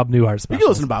 Sorry, Bob Newhart special. You can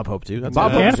listen to Bob Hope too. That's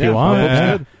Bob Hope if you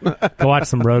want. Go watch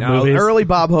some road movies. Early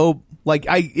Bob Hope. Like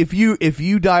if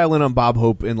you dial in on Bob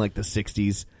Hope in like the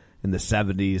 60s and the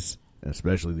 70s,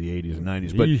 especially the 80s and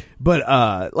 90s,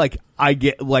 but like I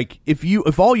get like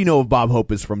if all you know of Bob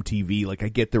Hope is from TV, like I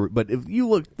get but if you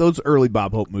look those early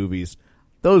Bob Hope movies,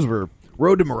 those were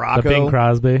Road to Morocco, the Bing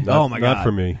Crosby. Oh my God, not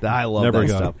for me. I love that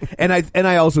stuff. And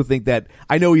I also think that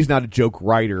I know he's not a joke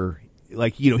writer.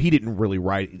 Like he didn't really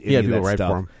write any of that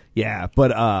stuff. For him. Yeah,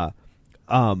 but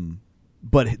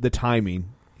the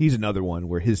timing. He's another one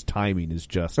where his timing is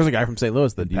just. There's a guy from St.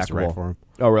 Louis that used to write for him.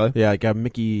 Oh, really? Yeah, like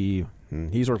Mickey.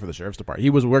 He's worked for the sheriff's department.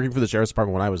 He was working for the sheriff's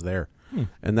department when I was there,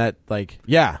 and that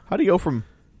How do you go from?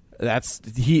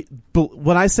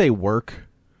 When I say work,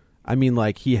 I mean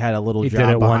like he had a little job did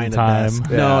it behind one time. a desk.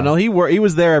 Yeah. No, he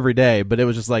was there every day, but it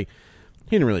was just like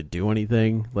he didn't really do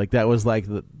anything. Like that was like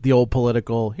the old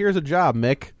political. Here's a job,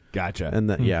 Mick. Gotcha. And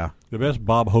the best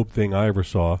Bob Hope thing I ever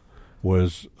saw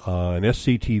was an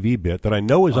SCTV bit that I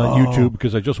know is on YouTube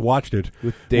because I just watched it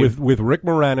with Rick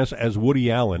Moranis as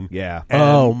Woody Allen. Yeah.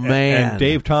 And, and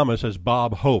Dave Thomas as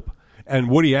Bob Hope. And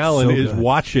Woody Allen is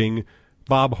watching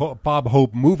Bob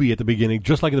Hope movie at the beginning,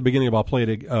 just like at the beginning of I'll Play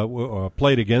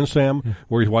It Again, Sam,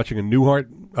 where he's watching a Newhart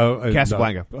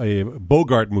Casablanca, a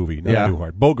Bogart movie, not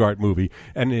Newhart, Bogart movie,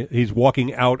 and he's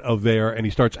walking out of there and he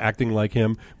starts acting like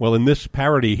him. Well, in this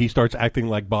parody, he starts acting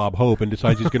like Bob Hope and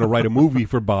decides he's going to write a movie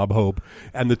for Bob Hope,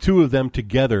 and the two of them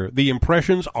together, the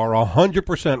impressions are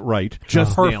 100% right,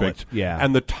 just perfect, yeah,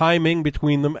 and the timing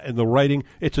between them and the writing.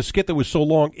 It's a skit that was so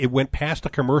long it went past a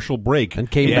commercial break and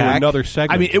came back another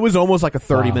segment. I mean, it was almost like a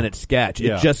 30-minute sketch.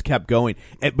 It just kept going,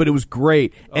 but it was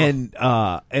great.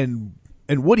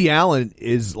 And Woody Allen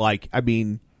is like, I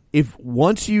mean, if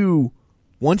once you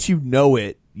know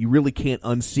it, you really can't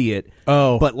unsee it.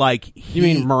 Oh, but like you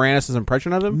mean Moranis'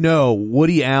 impression of him? No,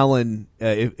 Woody Allen.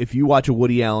 If you watch a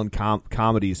Woody Allen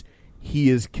comedies, he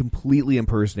is completely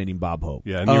impersonating Bob Hope.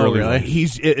 Yeah, in the early really?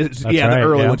 ones. The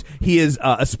early ones. He is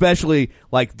especially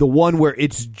like the one where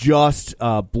it's just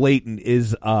blatant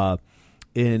is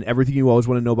in Everything You Always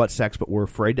Want to Know About Sex But We're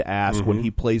Afraid to Ask, when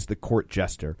he plays the court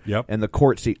jester. Yep. And the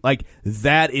court seat, like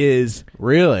that is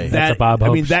really that's a Bob Hope.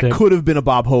 I mean, that shtick. could have been a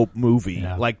Bob Hope movie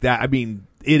Yeah. like that. I mean,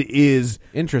 it is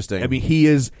interesting. I mean, he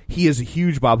is a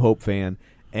huge Bob Hope fan,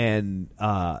 and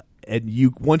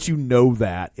you once you know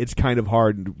that, it's kind of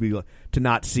hard to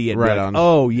not see it. Right like, on.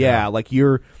 Oh yeah, like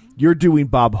you're doing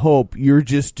Bob Hope. You're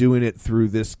just doing it through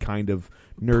this kind of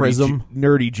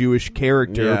nerdy Jewish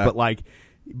character, Yeah. but like.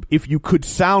 If you could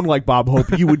sound like Bob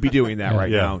Hope, you would be doing that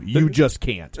right now. You just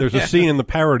can't. There's a scene in the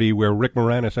parody where Rick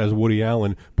Moranis, as Woody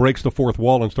Allen, breaks the fourth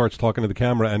wall and starts talking to the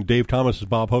camera, and Dave Thomas as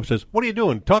Bob Hope says, "What are you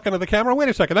doing? Talking to the camera? Wait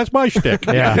a second, that's my shtick."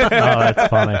 Yeah, oh, that's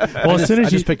funny. Well, as soon as I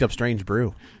you just picked up Strange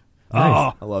Brew.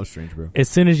 Nice. I love Strange Brew. As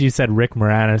soon as you said Rick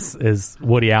Moranis is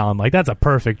Woody Allen, like that's a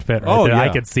perfect fit right there. Yeah. I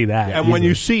could see that. And when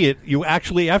you see it, you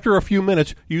actually, after a few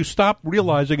minutes, you stop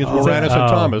realizing it's Moranis and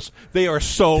Thomas. They are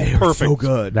so perfect. So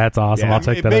good. That's awesome. Yeah. I'll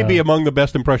check It that may out. be among the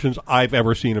best impressions I've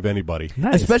ever seen of anybody.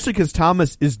 Nice. Especially because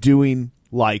Thomas is doing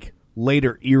like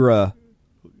later era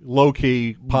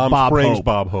Low-key Palm Bob Springs Hope.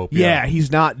 Bob Hope. Yeah,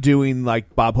 he's not doing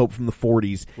like Bob Hope from the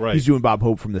 40s. Right. He's doing Bob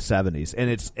Hope from the 70s,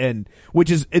 and it's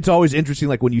always interesting.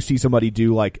 Like when you see somebody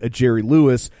do like a Jerry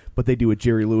Lewis, but they do a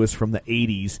Jerry Lewis from the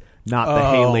 80s, not the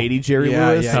Hey Lady Jerry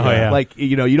Lewis. yeah. Like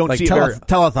you don't Like see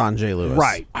telethon J. Lewis.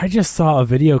 right. I just saw a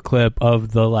video clip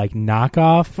of the like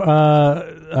knockoff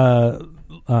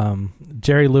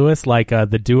Jerry Lewis, like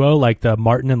the duo, like the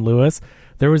Martin and Lewis.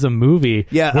 There was a movie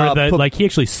where he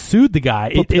actually sued the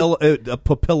guy.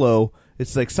 Papillo.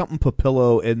 It's like something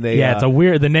Papillo, and they it's a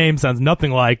weird. The name sounds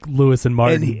nothing like Lewis and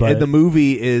Martin. and the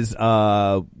movie is it's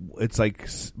like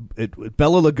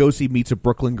Bela Lugosi meets a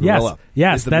Brooklyn gorilla.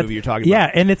 Yes, is the movie you're talking about.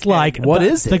 Yeah, and it's like what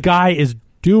is it? The guy is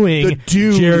doing The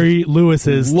dude Jerry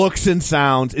Lewis's looks and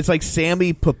sounds. It's like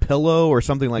Sammy Papillo or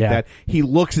something like that. He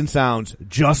looks and sounds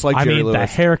just like Jerry Lewis. The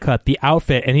haircut, the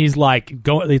outfit, and he's like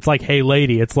going. It's like Hey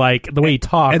Lady. It's like the way he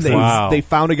talks. And they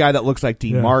found a guy that looks like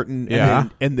Dean Martin,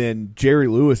 and then Jerry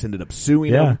Lewis ended up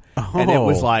suing him, and it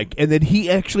was like, and then he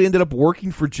actually ended up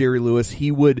working for Jerry Lewis.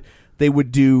 They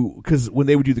would do, because when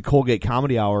they would do the Colgate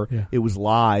Comedy Hour, it was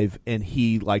live, and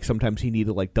he like sometimes he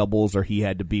needed like doubles or he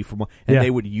had to be from, and they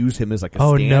would use him as like a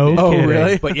stand-in. no kidding.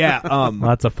 Really? But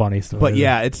that's a funny story. But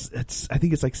yeah, it's I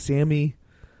think it's like Sammy,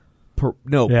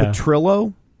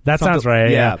 Petrillo. That sounds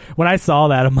right. Yeah. When I saw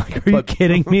that, I'm like, "Are you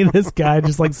kidding me? This guy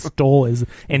just like stole his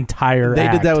entire." They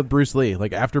act. did that with Bruce Lee.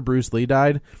 Like after Bruce Lee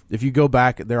died, if you go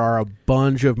back, there are a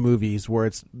bunch of movies where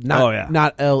it's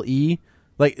not L.E.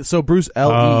 Like so, Bruce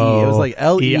L.E. It was like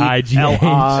L.E.I.G.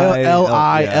 L.I.L.E.I.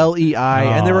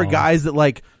 And there were guys that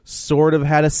like sort of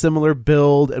had a similar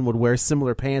build and would wear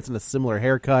similar pants and a similar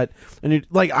haircut. And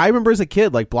like I remember as a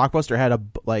kid, like Blockbuster had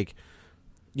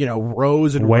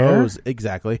rows and rows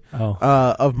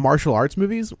of martial arts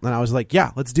movies, and I was like, yeah,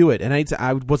 let's do it. And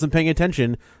I wasn't paying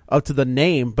attention up to the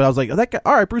name, but I was like, oh, that guy,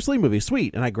 all right, Bruce Lee movie,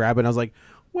 sweet. And I grab it, and I was like,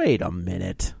 wait a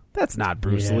minute. That's not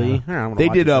Bruce Lee. They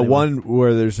did one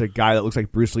where there's a guy that looks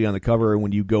like Bruce Lee on the cover, and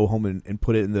when you go home and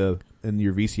put it in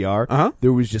your VCR,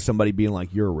 there was just somebody being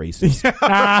like, "You're a racist."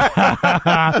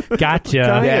 Gotcha.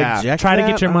 Yeah. Try to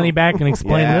get your money back and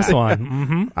explain this one.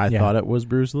 Mm-hmm. I thought it was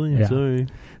Bruce Lee. Yeah. Sorry.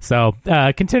 So,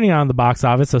 continuing on the box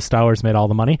office, so Star Wars made all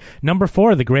the money. Number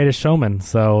 4, The Greatest Showman.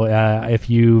 So, if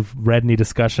you've read any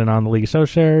discussion on the League of Show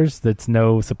Shares, that's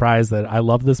no surprise that I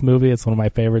love this movie. It's one of my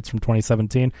favorites from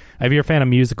 2017. If you're a fan of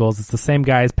musicals, it's the same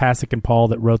guys, Pasek and Paul,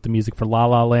 that wrote the music for La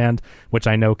La Land, which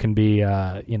I know can be,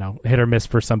 hit or miss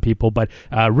for some people, but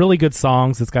really good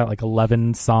songs. It's got like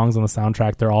 11 songs on the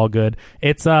soundtrack. They're all good.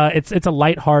 It's a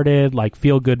lighthearted, like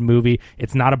feel-good movie.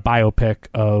 It's not a biopic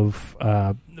of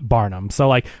Barnum. So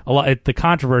like the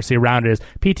controversy around it is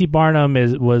P.T. Barnum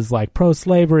was like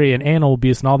pro-slavery and animal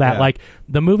abuse and all that. Like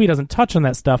the movie doesn't touch on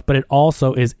that stuff, but it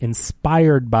also is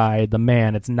inspired by the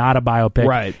man. It's not a biopic.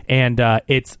 Right. And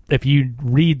it's, if you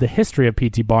read the history of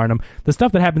P.T. Barnum, the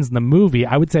stuff that happens in the movie,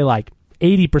 I would say like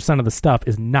 80% of the stuff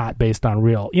is not based on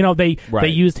real. They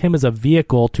used him as a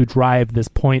vehicle to drive this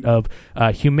point of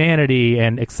humanity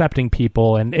and accepting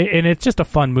people, and it's just a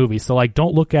fun movie. So like,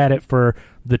 don't look at it for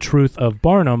the truth of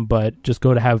Barnum, but just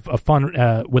go to have a fun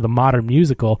with a modern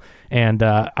musical. And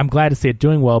I'm glad to see it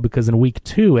doing well, because in week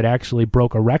 2 it actually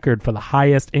broke a record for the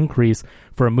highest increase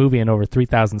for a movie in over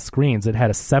 3,000 screens. It had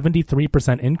a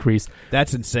 73% increase.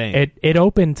 That's insane. It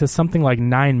opened to something like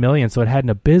 $9 million, so it had an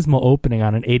abysmal opening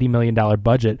on an $80 million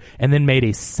budget, and then made a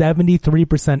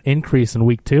 73% increase in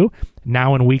week 2.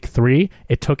 Now in week 3,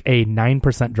 it took a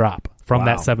 9% drop from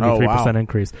that 73%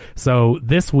 increase. So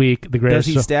this week, the greatest.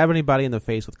 Does he stab anybody in the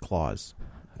face with claws?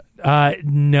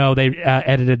 No, they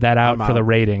edited that out for the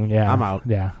rating. Yeah, I'm out.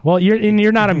 Yeah. Well,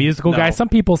 you're not a musical guy. Some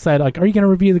people said, like, are you going to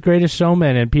review The Greatest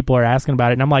Showman? And people are asking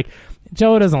about it. And I'm like,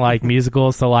 Joe doesn't like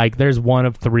musicals, so like there's one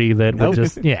of 3 that would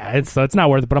just it's not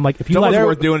worth it. But I'm like, if you like, it's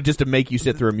worth doing it just to make you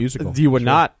sit through a musical. You would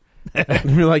not.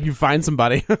 Like, you find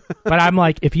somebody. But I'm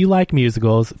like, if you like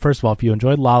musicals, first of all, if you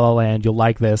enjoyed La La Land, you'll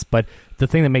like this. But the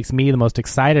thing that makes me the most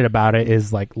excited about it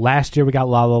is, like, last year we got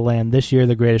La La Land, this year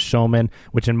The Greatest Showman,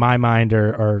 which in my mind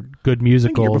are good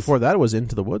musicals. The year before that was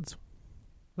Into the Woods.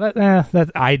 That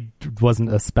I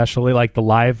wasn't especially like the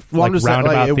live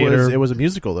roundabout theater. It was a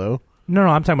musical though. No,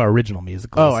 I'm talking about original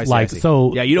musicals. Oh, I see. Like, I see.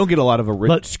 so yeah, you don't get a lot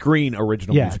of screen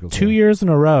original musicals. 2 years in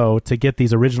a row to get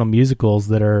these original musicals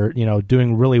that are,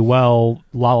 doing really well,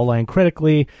 La La Land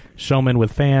critically, Showman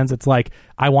with fans. It's like,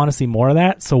 I want to see more of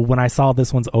that. So when I saw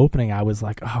this one's opening, I was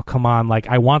like, oh, come on. Like,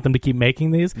 I want them to keep making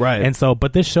these. Right. And so,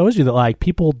 but this shows you that, like,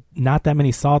 people, not that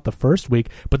many saw it the first week,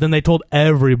 but then they told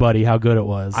everybody how good it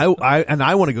was. I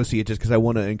want to go see it just because I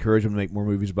want to encourage them to make more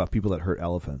movies about people that hurt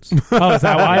elephants. Oh, is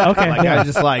that why? Okay. I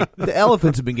just like, the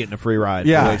elephants have been getting a free ride.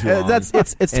 Yeah. For way too long. It's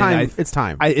time. It's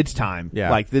time. It's time.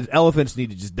 Yeah. Like, the elephants need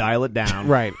to just dial it down.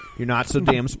 Right. You're not so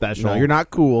damn special. No, you're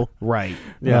not cool. Right.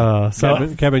 Yeah.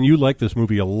 Kevin, you like this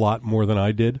movie a lot more than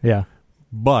I did. Yeah.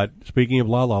 But speaking of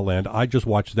La La Land, I just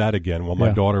watched that again while my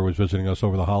daughter was visiting us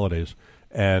over the holidays,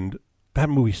 and that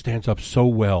movie stands up so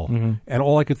well. Mm-hmm. And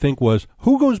all I could think was,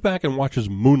 who goes back and watches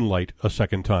Moonlight a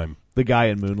second time? The guy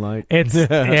in Moonlight. It's the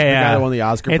guy that won the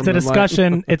Oscar. It's for a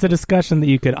discussion. It's a discussion that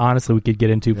we could get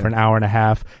into for an hour and a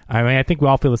half. I mean, I think we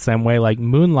all feel the same way. Like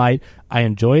Moonlight, I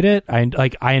enjoyed it.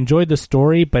 I enjoyed the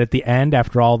story, but at the end,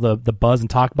 after all the buzz and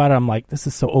talk about it, I'm like, this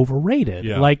is so overrated.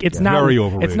 Yeah. Like, it's not very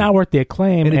overrated. It's not worth the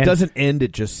acclaim. And it doesn't end;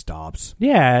 it just stops.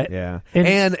 Yeah, yeah.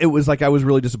 And it was like, I was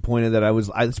really disappointed that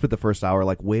I spent the first hour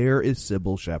like, where is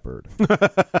Sybil Shepherd?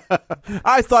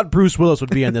 I thought Bruce Willis would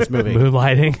be in this movie.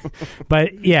 Moonlighting.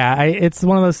 But yeah, it's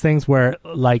one of those things where,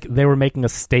 like, they were making a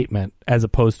statement as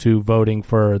opposed to voting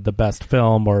for the best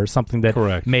film or something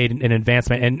that made an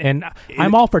advancement. And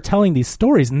I'm all for telling these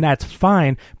stories, and that's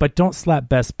fine, but don't slap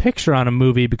Best Picture on a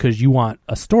movie because you want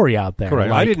a story out there. Correct.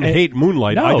 Like, I didn't hate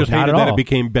Moonlight. No, I just hated that all. it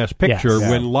became Best Picture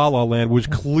when La La Land was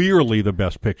clearly the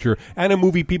Best Picture and a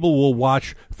movie people will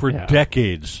watch for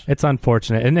decades. It's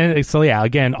unfortunate. And then, so yeah,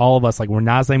 again, all of us, like, we're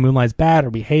not saying Moonlight's bad or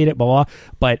we hate it, blah, blah,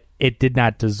 but it did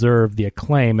not deserve the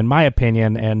acclaim, in my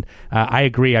opinion, and I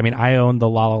agree. I mean, I own the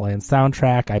La La Land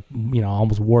soundtrack. I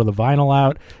almost wore the vinyl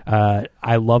out.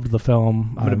 I loved the film.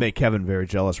 I'm going to make Kevin very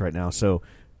jealous right now. So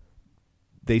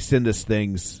they send us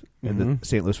things in the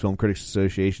St. Louis Film Critics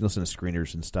Association. They'll send us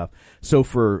screeners and stuff. So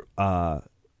for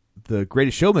The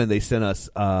Greatest Showman, they sent us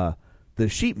the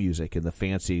sheet music and the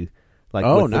fancy, like,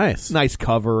 nice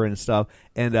cover and stuff.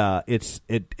 And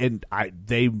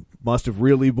they must have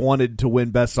really wanted to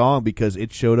win Best Song because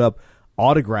it showed up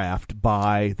autographed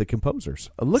by the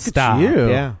composers. Look Stop. at you.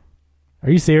 Yeah.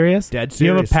 Are you serious? Dead Do you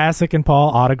have a serious. Pasek and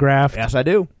Paul autographed? Yes, I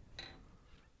do.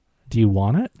 Do you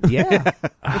want it? Yeah.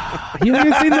 You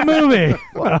haven't seen the movie.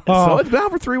 So it's been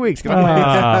out for 3 weeks. But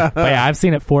yeah, I've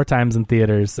seen it 4 times in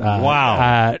theaters.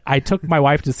 Wow. I took my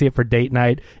wife to see it for date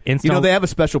night. They have a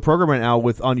special program right now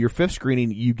with, on your 5th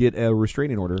screening, you get a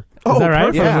restraining order. Is that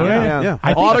right? Yeah.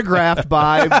 Autographed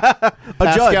by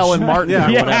Pascal and Martin or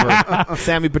whatever.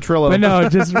 Sammy Petrillo. But no,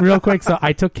 just real quick. So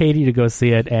I took Katie to go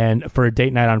see it, and for a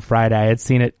date night on Friday, I had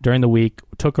seen it during the week,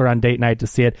 took her on date night to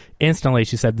see it. Instantly,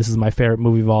 she said, this is my favorite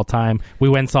movie of all time. We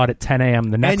went and saw it at 10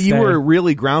 a.m. the next day. And you were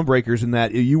really groundbreakers in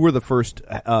that you were the first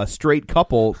straight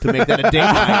couple to make that a date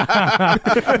night.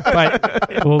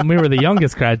 But, well, we were the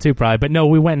youngest crowd too, probably. But no,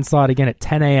 we went and saw it again at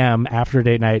 10 a.m. after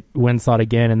date night. Went and saw it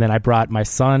again, and then I brought my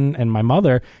son and my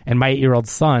mother, and my 8-year-old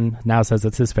son now says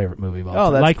it's his favorite movie of all time.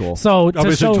 Oh, that's cool. So of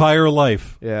his entire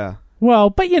life. Yeah.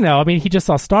 Well, but I mean, he just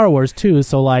saw Star Wars too,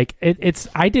 so like it's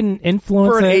I didn't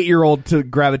influence for an it. 8-year-old to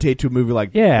gravitate to a movie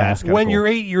like that. When you're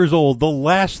 8 years old, the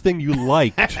last thing you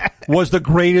liked was the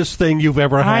greatest thing you've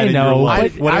ever had in your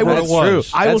life. Whatever it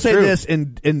was. I will say this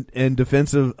in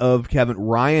defense of Kevin.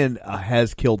 Ryan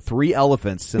has killed 3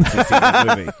 elephants since he's seen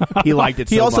the movie. He liked it.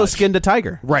 He so also much. skinned a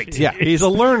tiger. Right. Yeah. He's a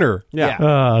learner.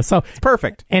 Yeah. So it's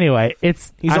perfect. Anyway,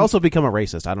 he's also become a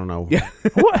racist. I don't know. Yeah.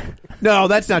 What? No,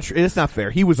 that's not true. It's not fair.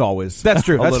 He was always. That's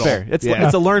true. That's little. fair. It's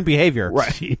a learned behavior.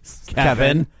 Right. Jeez.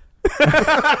 Kevin.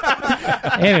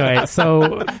 Anyway,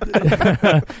 so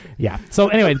yeah. So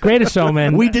anyway, The Greatest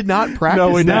Showman. We did not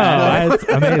practice. No, it's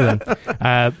amazing.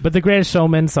 But The Greatest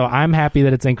Showman. So I'm happy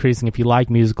that it's increasing. If you like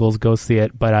musicals, go see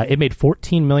it. But it made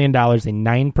 $14 million, a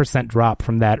 9% drop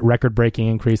from that record-breaking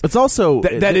increase. It's also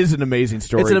that is an amazing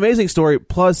story. It's an amazing story.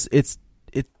 Plus, it's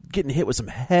getting hit with some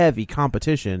heavy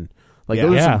competition. Like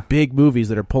those are some big movies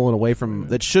that are pulling away from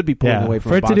that should be pulling away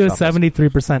from. For it to do a box office.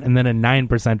 73% and then a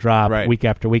 9% drop week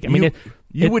after week. I mean,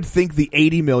 you would think the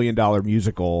 $80 million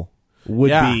musical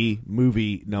would be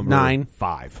movie number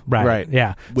 5. Right.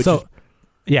 Yeah. Which so.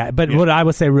 is, but what I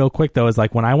would say real quick though is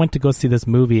like when I went to go see this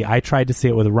movie, I tried to see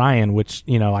it with Ryan, which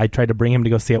I tried to bring him to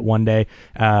go see it one day,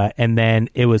 and then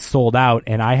it was sold out,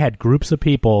 and I had groups of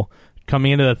people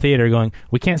coming into the theater going,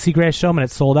 we can't see Greatest Showman,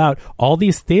 it's sold out. All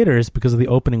these theaters, because of the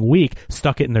opening week,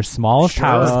 stuck it in their smallest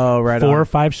house, 4 or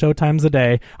 5 showtimes a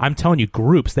day. I'm telling you,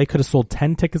 groups, they could have sold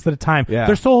 10 tickets at a time. Yeah.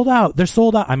 They're sold out.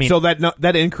 I mean, so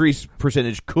that increase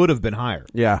percentage could have been higher.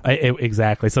 Yeah.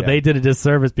 Exactly. So they did a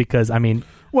disservice because, I mean,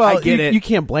 well, I get it. You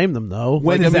can't blame them though.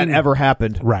 When has that ever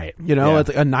happened? Right. It's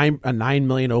like a 9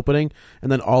 million opening, and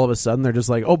then all of a sudden they're just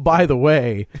like, oh, by the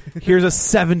way, here's a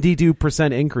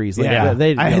 72% increase. Like,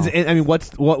 I mean,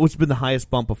 what's been the highest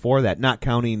bump before that? Not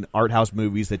counting art house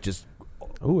movies that just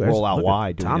roll out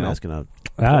wide. Tom asking a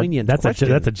that's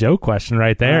a Joe question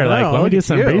right there. Like, let me do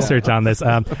some research on this.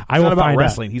 I will not about find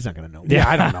wrestling. out. He's not going to know. Yeah,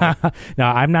 I don't know. No,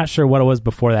 I'm not sure what it was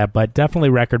before that, but definitely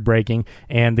record breaking.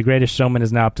 And The Greatest Showman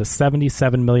is now up to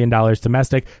 $77 million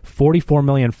domestic, $44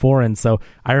 million foreign. So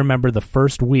I remember the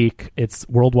first week, its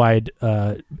worldwide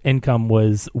income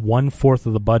was 1/4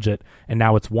 of the budget, and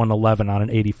now it's 111 on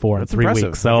an 84 in 3 impressive.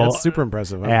 weeks. So that's super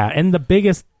impressive. Huh? Yeah, and the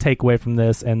biggest takeaway from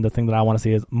this, and the thing that I want to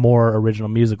see, is more original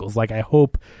musicals. Like, I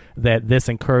hope that this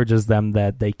encourages them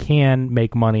that they can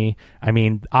make money. I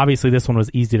mean, obviously this one was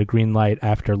easy to greenlight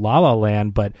after La La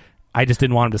Land, but I just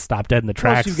didn't want them to stop dead in the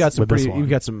tracks. Plus you've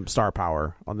got some star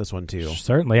power on this one too.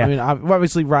 Certainly, yeah. I mean,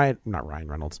 obviously not Ryan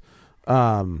Reynolds,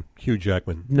 Hugh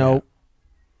Jackman. No,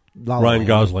 La La Ryan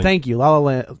Gosling. Thank you, La La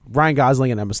Land. Ryan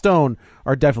Gosling and Emma Stone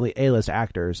are definitely A-list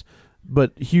actors,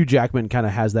 but Hugh Jackman kind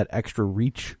of has that extra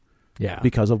reach,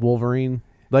 because of Wolverine.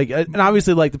 Like, and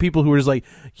obviously, like the people who are just like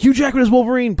Hugh Jackman is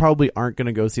Wolverine probably aren't going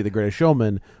to go see The Greatest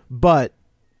Showman, but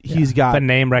he's got the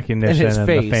name recognition his and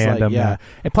face, the fandom. like,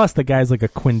 and plus the guy's like a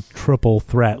quintuple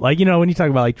threat. Like, when you talk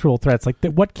about like triple threats, like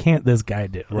what can't this guy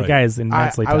do? Right. The guy is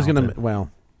immensely talented.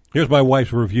 Here's my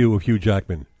wife's review of Hugh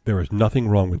Jackman. There is nothing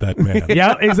wrong with that man.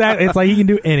 Yeah, exactly. It's like he can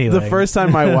do anything. The first time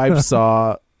my wife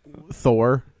saw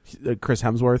Thor, Chris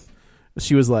Hemsworth,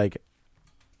 she was like,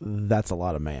 that's a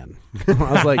lot of man.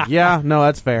 I was like, yeah, no,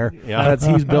 that's fair. Yeah,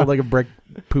 he's built like a brick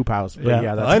poop house. But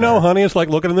that's I know, honey. It's like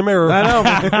looking in the mirror. I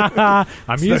know.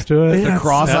 I'm used to it. It's the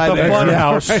cross-eyed fun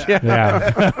house.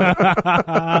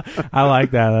 I like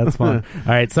that. That's fun. All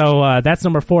right, so that's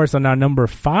number 4. So now number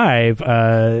 5,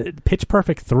 Pitch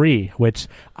Perfect 3, which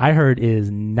I heard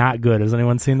is not good. Has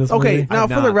anyone seen this movie? Okay, now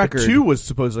for the record, 2 was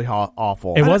supposedly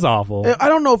awful. It was awful. I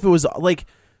don't know if it was like.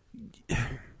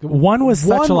 One was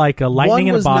such like a lightning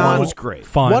in a bottle. One was great.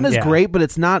 Fun. One is great, but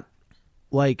it's not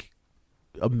like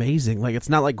amazing. Like, it's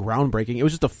not like groundbreaking. It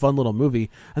was just a fun little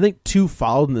movie. I think 2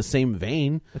 followed in the same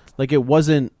vein. Like, it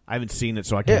wasn't. I haven't seen it,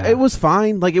 so I can't. It was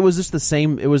fine. Like, it was just the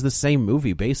same. It was the same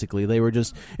movie basically. They were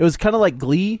just. It was kind of like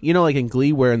Glee. Like in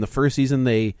Glee, where in the first season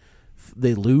they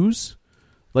lose.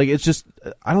 Like, it's just.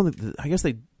 I guess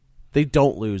they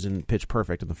don't lose in Pitch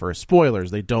Perfect in the first.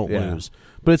 Spoilers, they don't lose.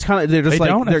 But it's kind of they're just they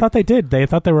don't. I thought they did. They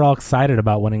thought they were all excited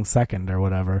about winning second or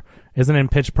whatever. Isn't it in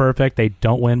Pitch Perfect they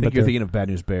don't win? I think but you're thinking of Bad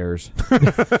News Bears. No,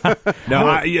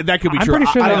 that could be I'm true.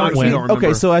 pretty sure they don't win. remember.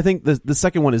 Okay, so I think the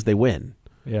second one is they win.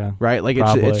 Yeah, right. Like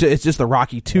it's just the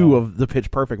Rocky 2 of the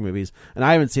Pitch Perfect movies, and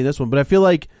I haven't seen this one, but I feel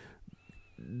like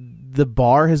the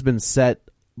bar has been set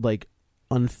like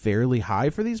unfairly high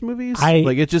for these movies.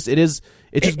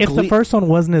 If the first one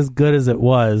wasn't as good as it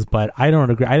was, but I don't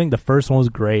agree. I think the first one was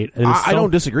great. I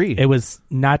don't disagree. It was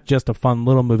not just a fun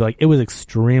little movie; like it was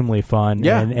extremely fun.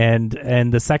 Yeah.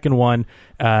 And the second one,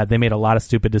 they made a lot of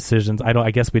stupid decisions.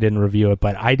 I guess we didn't review it,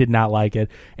 but I did not like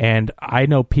it. And I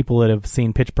know people that have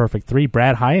seen Pitch Perfect 3.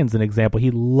 Brad Hyan's an example.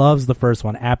 He loves the first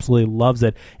one, absolutely loves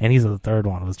it, and the third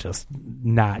one was just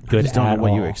not good. I just don't know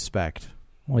what all. you expect.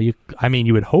 Well, you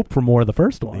would hope for more of the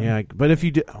first one. Yeah, but if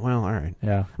you do, well, all right.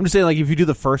 Yeah, I'm just saying, like, if you do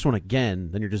the first one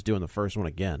again, then you're just doing the first one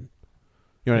again.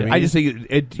 You know what I mean? I just think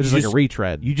it's just like a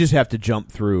retread. You just have to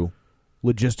jump through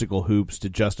logistical hoops to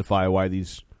justify why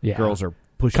these girls are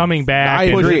coming back. I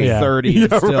agree. 30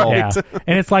 and still. Yeah.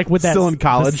 And it's like with that still in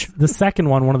college. The second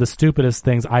one of the stupidest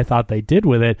things I thought they did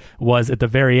with it was at the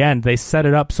very end they set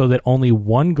it up so that only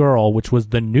one girl, which was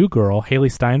the new girl, Haley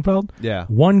Steinfeld. Yeah.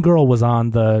 One girl was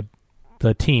on the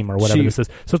team or whatever this is.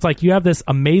 So it's like you have this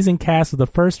amazing cast of the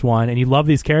first one and you love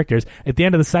these characters. At the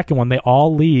end of the second one, they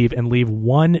all leave and leave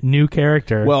one new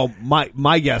character. Well,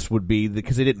 my guess would be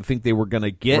because they didn't think they were going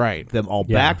to get them all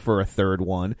back for a third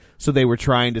one, so they were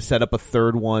trying to set up a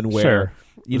third one where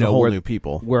new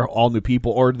people, where all new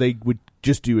people, or they would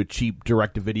just do a cheap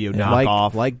direct-to-video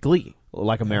knockoff, like Glee.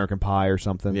 Like American Pie or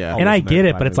something. Yeah. And I get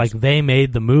it, but it's like they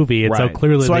made the movie, and so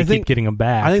clearly they keep getting them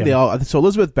back. I think so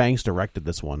Elizabeth Banks directed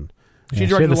this one. She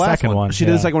directed the second one. She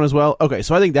did the second one as well. Okay,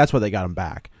 so I think that's why they got him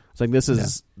back. It's like this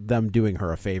is them doing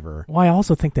her a favor. Well, I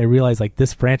also think they realize like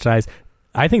this franchise.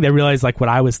 I think they realized like what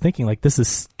I was thinking. Like this is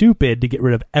stupid to get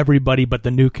rid of everybody but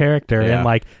the new character, and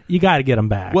like you got to get them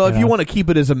back. Well, if you want to keep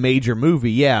it as a major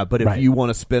movie, but if you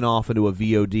want to spin off into a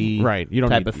VOD you don't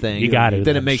type of thing, you got it.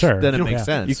 Then it makes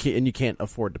sense. You can't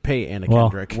afford to pay Anna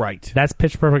Kendrick. Right. That's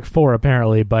Pitch Perfect 4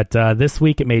 apparently, but this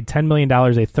week it made $10 million, a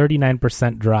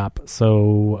 39% drop.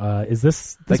 So is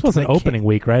this wasn't opening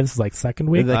week, right? This is like second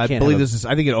week. I believe this is.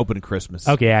 I think it opened Christmas.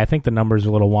 Okay, I think the numbers are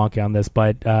a little wonky on this,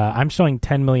 but I'm showing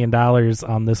 $10 million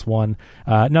on this one.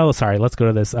 No, sorry, let's go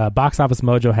to this. Box Office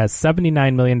Mojo has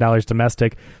 $79 million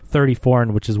domestic, 30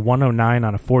 foreign, which is 109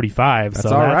 on a 45. That's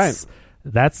so all right.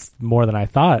 That's more than I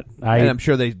thought. And I'm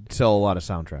sure they sell a lot of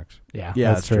soundtracks. Yeah,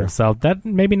 that's true. So that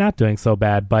maybe not doing so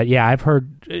bad, but yeah, I've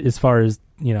heard as far as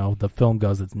the film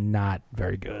goes, it's not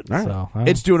very good. Right. So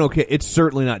it's doing okay. It's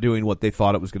certainly not doing what they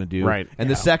thought it was going to do. Right. And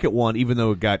the second one, even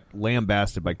though it got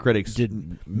lambasted by critics,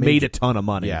 made a ton of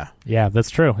money. Yeah, that's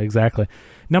true. Exactly.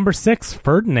 Number 6,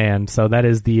 Ferdinand. So that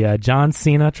is the John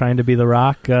Cena trying to be The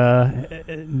Rock.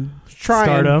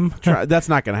 Stardom. That's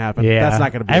not going to happen. Yeah. That's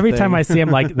not going to be Every a thing. time I see him,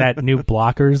 like that new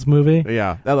Blockers movie.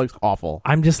 Yeah, that looks awful.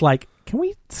 I'm just like, can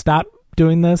we stop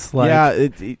doing this?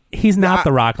 Like, he's not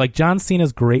The Rock. Like John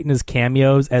Cena's great in his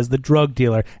cameos as the drug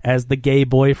dealer, as the gay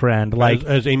boyfriend, like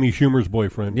as Amy Schumer's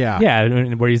boyfriend. Yeah,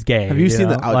 where he's gay. Have you seen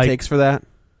the outtakes for that?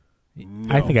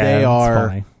 No. I think they are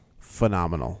funny.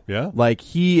 Phenomenal. Yeah, like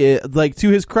to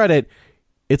his credit,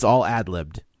 it's all ad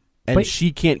libbed, and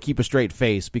she can't keep a straight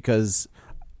face because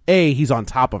A, he's on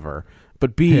top of her,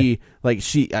 but B, like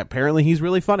he's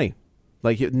really funny.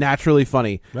 Like, naturally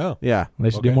funny. Oh. Yeah. They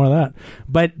should do more of that.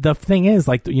 But the thing is,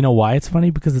 like, you know why it's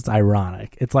funny? Because it's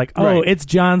ironic. It's like, it's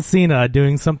John Cena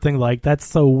doing something like, that's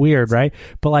so weird, right?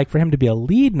 But, like, for him to be a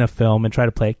lead in a film and try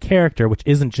to play a character, which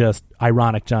isn't just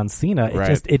ironic John Cena,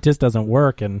 it just doesn't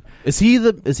work. And Is he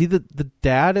the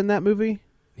dad in that movie?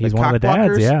 He's one of the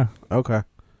dads, yeah. Okay.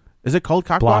 Is it called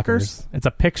Cockblockers? It's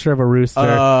a picture of a rooster,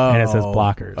 and it says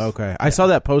Blockers. Okay. I saw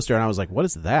that poster, and I was like, what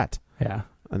is that? Yeah.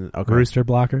 Okay. Rooster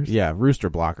Blockers? Yeah, Rooster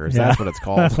Blockers. That's what it's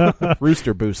called.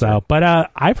 Rooster Booster. So,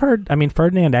 but I've heard,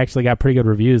 Ferdinand actually got pretty good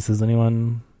reviews. Has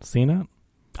anyone seen it?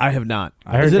 I have not.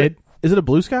 I heard is it a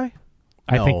Blue Sky?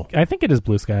 I think it is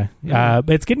Blue Sky.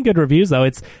 It's getting good reviews though.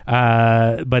 It's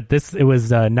but it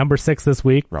was number 6 this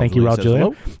week. Thank you, Raul Julia.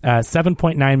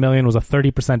 7.9 million was a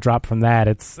 30% drop from that.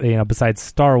 It's besides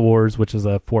Star Wars, which is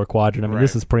a 4 quadrant.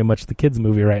 This is pretty much the kids'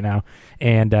 movie right now,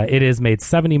 and it has made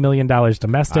 $70 million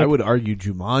domestic. I would argue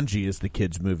Jumanji is the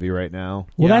kids' movie right now.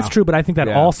 Well, that's true, but I think that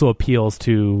also appeals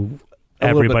to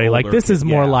everybody. Like this is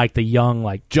more like the young,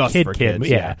 like just kid.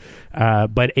 Yeah.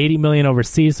 But 80 million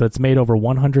overseas, so it's made over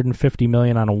 150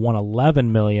 million on a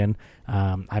 111 million.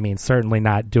 Certainly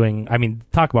not doing.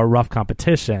 Talk about rough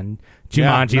competition.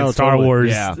 Jumanji and Star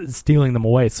Wars stealing them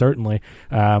away, certainly.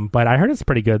 But I heard it's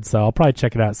pretty good, so I'll probably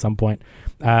check it out at some point.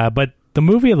 But the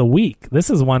movie of the week,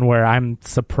 this is one where I'm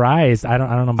surprised. I don't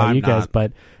know about you guys,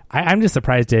 but I'm just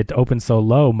surprised it opened so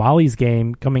low. Molly's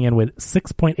Game coming in with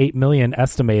 6.8 million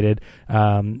estimated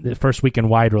the first weekend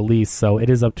wide release, so it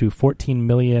is up to 14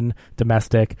 million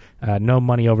domestic, no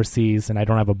money overseas, and I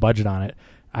don't have a budget on it.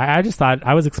 I just thought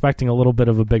I was expecting a little bit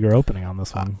of a bigger opening on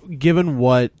this one. Given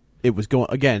what it was going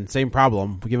again. Same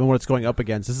problem. Given what it's going up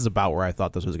against, this is about where I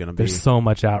thought this was going to be. There's so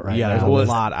much out right now. There's a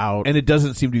lot out, and it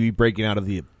doesn't seem to be breaking out of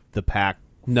the pack.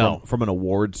 No, from an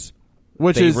awards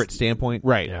which favorite standpoint,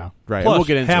 right? Yeah, right. Plus, We'll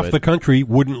get into half it. the country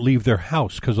wouldn't leave their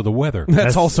house because of the weather.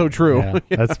 That's also true. Yeah,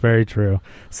 that's very true.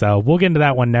 So we'll get into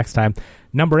that one next time.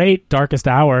 Number 8, Darkest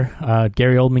Hour.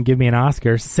 Gary Oldman, give me an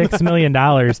Oscar. $6 million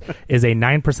is a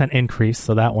 9% increase.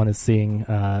 So that one is seeing,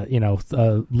 a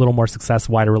little more success,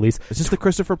 wider release. Is this the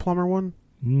Christopher Plummer one?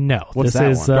 No, What's this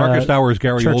that is one? Darkest Hour is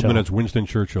Gary Churchill. Oldman as Winston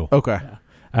Churchill. Okay.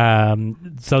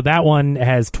 So that one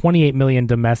has 28 million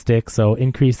domestic, so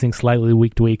increasing slightly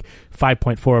week to week,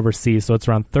 5.4 overseas, so it's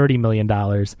around $30 million.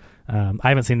 I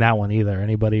haven't seen that one either.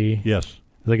 Anybody? Yes.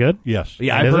 Is it good? Yes.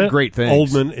 Yeah, I've heard great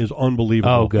things. Oldman is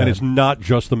unbelievable. Oh, good. And it's not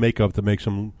just the makeup that makes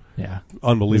him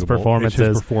unbelievable. His performances. It's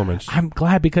his performance. I'm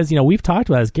glad because, we've talked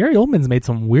about this. Gary Oldman's made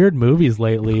some weird movies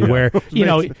lately where,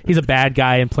 he's a bad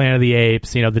guy in Planet of the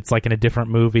Apes, that's like in a different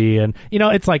movie. And,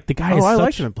 it's like the guy is I such...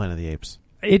 liked him in Planet of the Apes.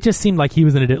 It just seemed like he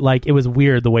was it was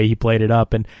weird the way he played it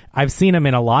up. And I've seen him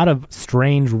in a lot of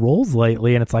strange roles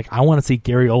lately. And it's like, I want to see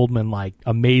Gary Oldman, like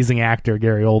amazing actor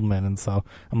Gary Oldman. And so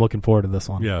I'm looking forward to this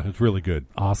one. Yeah, it's really good.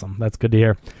 Awesome. That's good to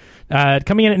hear.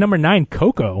 Coming in at number 9,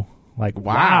 Coco. Like,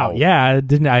 wow. Yeah,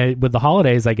 with the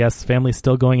holidays, I guess families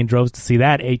still going in droves to see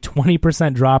that. A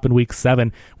 20% drop in week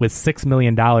 7 with $6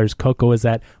 million. Coco is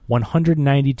at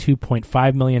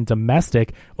 $192.5 million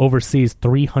domestic, overseas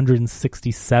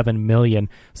 $367 million.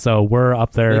 So we're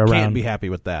up there around. Can't be happy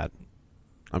with that.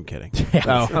 I'm kidding.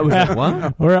 I was like,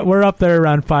 what? We're up there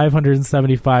around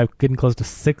 575, getting close to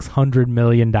 $600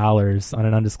 million on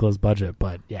an undisclosed budget.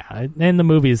 But yeah, and the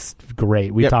movie's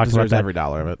great. We talked about that. Every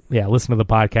dollar of it. Yeah, listen to the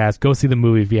podcast. Go see the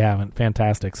movie if you haven't.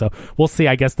 Fantastic. So we'll see.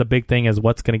 I guess the big thing is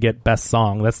what's going to get best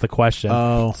song. That's the question.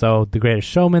 Oh. So The Greatest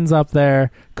Showman's up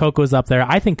there. Coco's up there.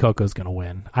 I think Coco's going to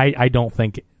win. I don't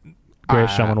think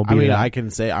Greatest Showman will be that. I can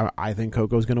say I think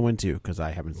Coco's going to win too because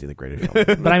I haven't seen The Greatest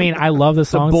Showman. But I love the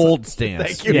song. It's a bold stance.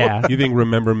 Thank you. Yeah. You think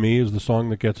Remember Me is the song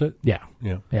that gets it? Yeah.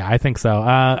 Yeah. Yeah, I think so.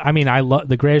 I love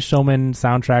the Greatest Showman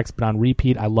soundtrack's been on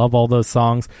repeat. I love all those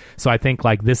songs. So I think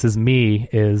like This Is Me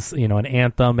is, an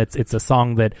anthem. It's a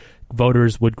song that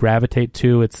voters would gravitate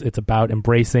to. It's about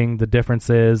embracing the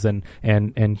differences and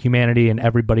humanity and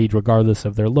everybody regardless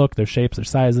of their look, their shapes, their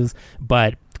sizes.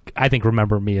 But I think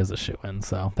Remember Me is a shoo-in,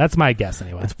 so that's my guess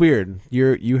anyway. It's weird.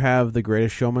 You have the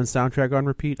Greatest Showman soundtrack on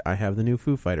repeat. I have the new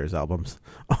Foo Fighters albums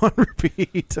on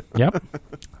repeat. Yep.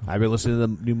 I've been listening to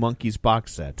the new Monkees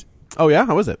box set. Oh yeah,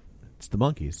 how is it? It's the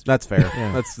Monkees. That's fair.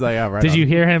 That's right. Did you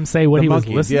hear him say what The he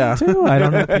Monkees, was listening to? I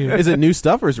don't know. If you... Is it new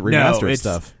stuff or is it remastered it's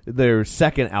stuff? Their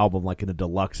second album, like in a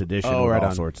deluxe edition. Oh, with right all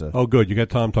on. sorts of. Oh, good. You got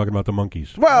Tom talking about the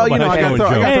Monkees. Well, I got to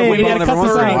Hey, we wait gotta on cut every once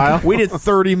this in a out. while. We did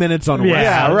 30 minutes on Yeah. West.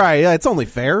 Yeah, right. Yeah, it's only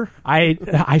fair.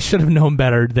 I should have known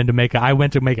better than to make I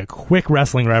went to make a quick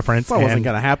wrestling reference. That wasn't and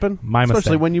going to happen. My Especially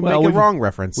mistake. when you Well, make a we've- wrong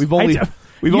reference.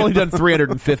 We've only done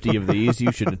 350 of these.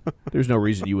 You should. There's no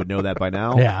reason you would know that by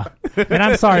now. Yeah. And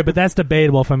I'm sorry, but that's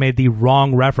debatable if I made the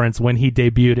wrong reference when he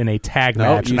debuted in a tag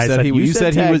No, match. you And I said he you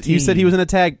said tag was. You said he team. was in a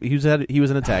tag. He was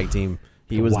in a tag team.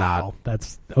 He was wow, not.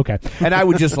 That's okay. And I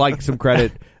would just like some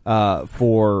credit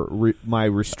for my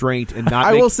restraint and not.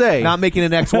 I will say- not making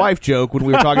an ex-wife joke when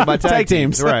we were talking about tag, Tag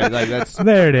teams. Right? Like that's.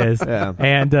 There it is. Yeah.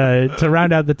 And to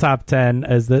round out the top 10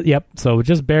 is so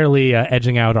just barely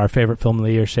edging out our favorite film of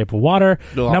the year, Shape of Water.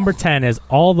 Ugh. Number 10 is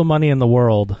All the Money in the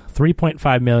World,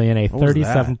 $3.5 million, a What was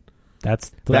 37. that?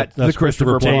 That's the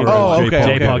Christopher Plummer. Plummer. Oh,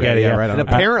 okay. J. Paul Getty, yeah. Right on. And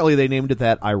apparently they named it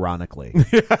that ironically.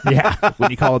 Yeah.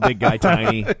 When you call a big guy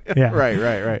tiny. Yeah.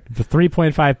 Right. The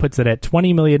 3.5 puts it at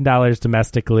 $20 million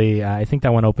domestically. I think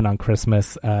that one opened on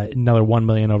Christmas. Another $1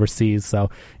 million overseas. So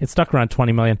it stuck around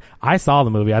 $20 million. I saw the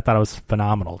movie. I thought it was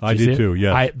phenomenal. I did too,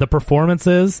 yes. The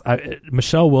performances,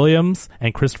 Michelle Williams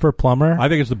and Christopher Plummer. I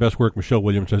think it's the best work Michelle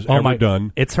Williams has ever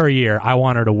done. It's her year. I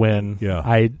want her to win. Yeah.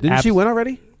 Didn't she win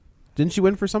already? Didn't she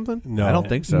win for something? No. I don't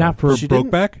think so. Not for She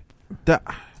Brokeback?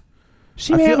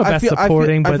 She may have a best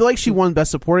supporting, I but feel like she won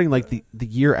best supporting like the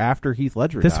year after Heath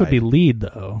Ledger this died. would be lead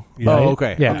though. Yeah. Oh,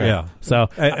 okay. Yeah. Okay. Yeah. So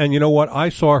And you know what? I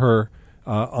saw her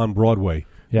on Broadway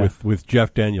Yeah. with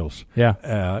Jeff Daniels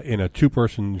Yeah. in a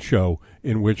two-person show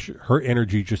in which her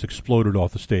energy just exploded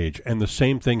off the stage. And the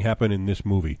same thing happened in this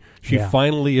movie. She Yeah.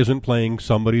 finally isn't playing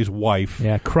somebody's wife.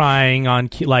 yeah, crying on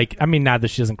not that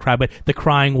she doesn't cry, but the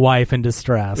crying wife in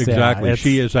distress. Exactly. Yeah,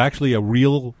 She is actually a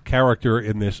real character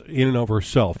in this in and of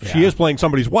herself. Yeah. She is playing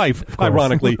somebody's wife, course.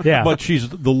 ironically, Yeah. but she's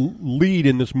the lead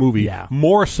in this movie Yeah.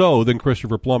 more so than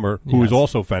Christopher Plummer, who is Yes.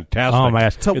 also fantastic. Oh, my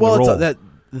gosh. So, in well, the it's,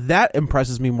 role. that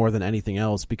impresses me more than anything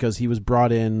else because he was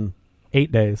brought in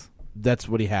 8 days. that's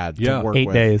what he had to work 8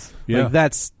 with. days. Yeah. Like,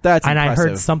 that's and impressive. I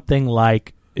heard something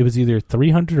like it was either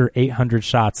 300 or 800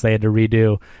 shots they had to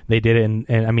redo. They did it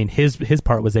and I mean his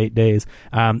part was 8 days.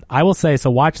 I will say,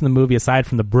 so watching the movie, aside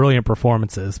from the brilliant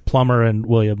performances, Plummer and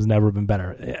Williams never been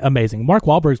better. Amazing. Mark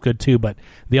Wahlberg's good too, but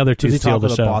the other two Does he steal talk the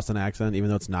with show. a Boston accent, even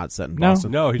though it's not set in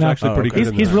Boston? No, he's actually pretty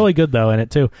good. He's really good though in it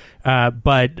too.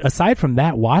 But aside from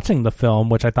that, watching the film,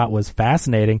 which I thought was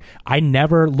fascinating, I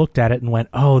never looked at it and went,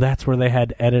 "Oh, that's where they had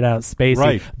to edit out Spacey."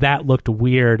 Right. That looked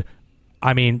weird.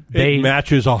 I mean, it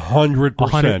matches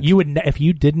 100%. You would if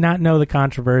you did not know the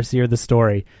controversy or the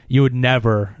story, you would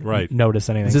never notice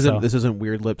anything. This isn't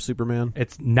Weird Lip Superman.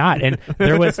 It's not. And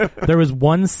there was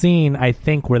one scene, I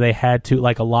think, where they had to,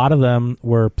 like, a lot of them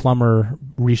were Plummer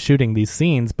reshooting these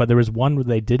scenes, but there was one where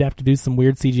they did have to do some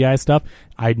weird CGI stuff.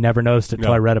 I'd never noticed it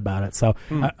until I read about it. So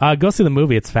go see the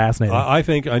movie. It's fascinating.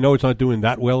 I know it's not doing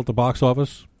that well at the box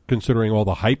office, considering all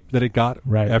the hype that it got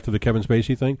after the Kevin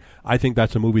Spacey thing. I think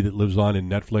that's a movie that lives on in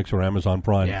Netflix or Amazon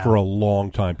Prime for a long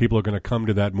time. People are going to come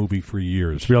to that movie for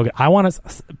years. It's real good. I want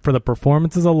to, for the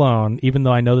performances alone, even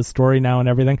though I know the story now and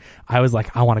everything, I was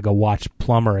like, I want to go watch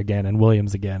Plummer again and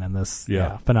Williams again, and this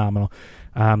phenomenal.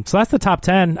 So that's the top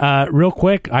 10. Real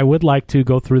quick, I would like to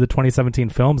go through the 2017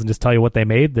 films and just tell you what they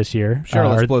made this year. Sure,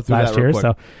 let's blow through last that real year. quick.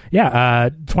 So,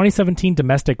 2017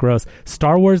 domestic gross.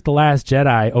 Star Wars The Last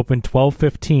Jedi opened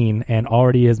 $12.15 and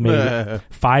already has made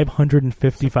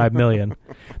 $555 million.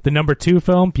 The number 2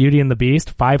 film, Beauty and the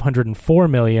Beast, $504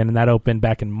 million, and that opened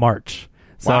back in March.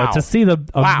 So to see the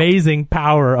amazing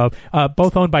power of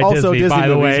both owned by Also Disney, by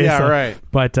the movies, way. yeah, so, right.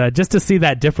 But just to see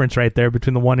that difference right there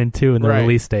between the 1 and 2 and the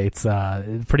release dates,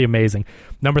 pretty amazing.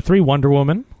 Number 3, Wonder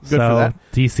Woman. Good for that.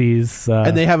 DC's,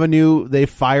 and they have they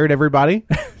fired everybody.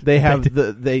 They have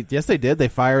yes, they did. They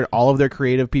fired all of their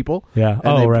creative people. Yeah.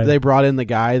 And they brought in the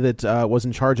guy that was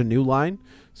in charge of New Line,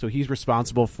 so he's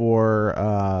responsible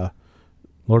for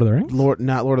Lord of the Rings.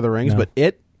 Not Lord of the Rings, but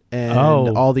It. And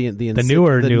all the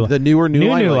newer new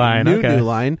line, new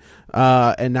line,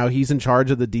 and now he's in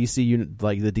charge of the DC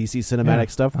the DC cinematic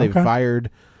stuff. They've fired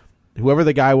whoever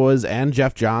the guy was and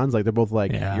Jeff Johns. Like, they're both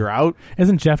like, you're out.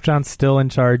 Isn't Jeff Johns still in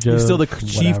charge of? He's still the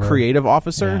chief creative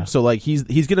officer. So like he's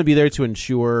going to be there to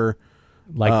ensure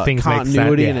things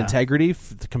continuity make sense, and integrity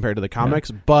compared to the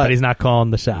comics, but he's not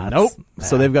calling the shots. Nope.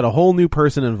 So they've got a whole new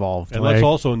person involved. And let's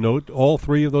also note all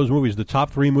 3 of those movies, the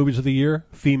top 3 movies of the year,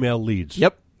 female leads.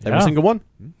 Yep. Every single one.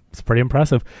 It's pretty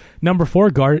impressive. Number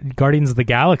 4, Guardians of the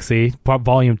Galaxy,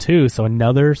 Volume 2. So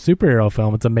another superhero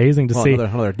film. It's amazing to see.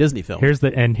 Another Disney film. Here's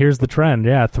the trend.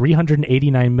 Yeah,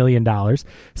 $389 million.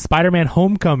 Spider-Man: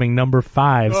 Homecoming, number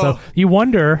 5. So you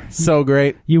wonder. So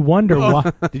great. You wonder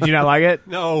why. Did you not like it?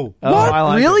 No. What? I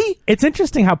liked Really? it. It's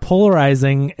interesting how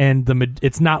polarizing and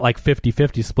it's not like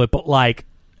 50-50 split, but like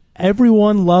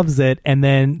everyone loves it, and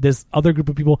then this other group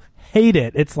of people hate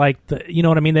it. It's like, you know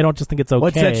what I mean? They don't just think it's okay.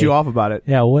 What sets you off about it?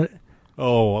 Yeah, what?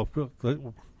 Oh.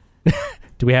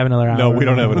 Do we have another hour? No, we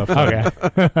don't have enough time.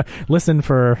 Okay. Listen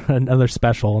for another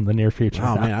special in the near future.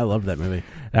 Oh, man, I loved that movie.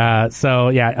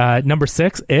 Number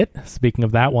 6, It. Speaking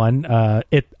of that one,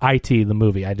 IT, the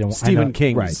movie. Stephen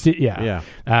King. Right. Yeah.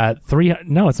 3.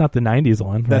 No, it's not the 90s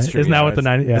one. That's right? true. Isn't that what the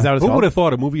 90s? Yeah. Is that what it's Who called? would have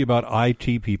thought a movie about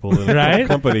IT people in a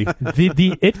company?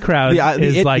 The It crowd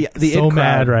is the so It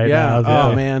mad crowd. right Yeah.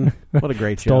 now. Oh, man. What a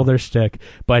great show. Stole their shtick.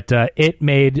 But It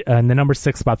made, in the number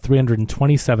 6 spot,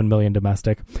 $327 million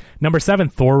domestic. Number 7,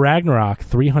 Thor Ragnarok,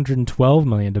 $312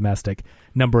 million domestic.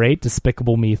 Number 8,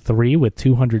 Despicable Me 3 with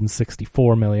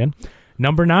 $264 million.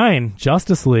 Number 9,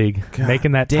 Justice League,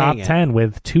 making that top 10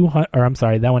 with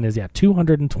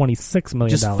 $226 million.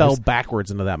 Just fell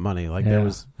backwards into that money. There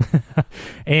was.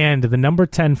 And the number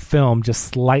 10 film, just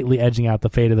slightly edging out The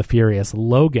Fate of the Furious,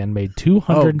 Logan, made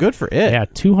good for it. Yeah,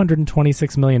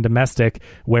 $226 million domestic,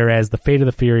 whereas The Fate of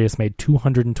the Furious made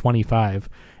 $225.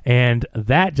 And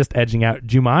that just edging out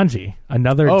Jumanji,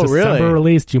 another December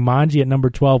release. Jumanji at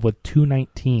number 12 with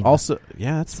 $219. Also,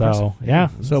 yeah, that's impressive. Yeah.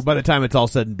 So by the time it's all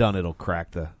said and done, it'll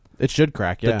crack It should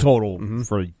crack. the total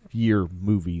for year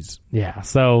movies. Yeah.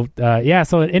 So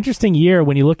so an interesting year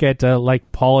when you look at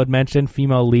like Paul had mentioned,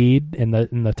 female lead in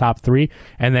the top 3,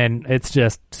 and then it's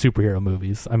just superhero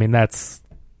movies. I mean, that's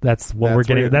what we're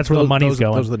getting. That's where the money's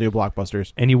going. Those are the new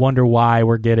blockbusters. And you wonder why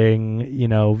we're getting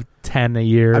 10 a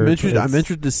year. I'm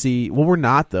interested to see. Well, we're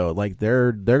not though. Like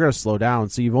they're going to slow down.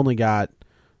 So you've only got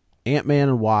Ant-Man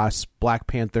and Wasp, Black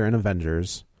Panther, and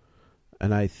Avengers,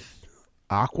 and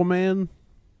Aquaman,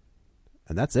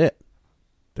 and that's it.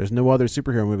 There's no other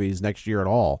superhero movies next year at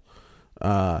all.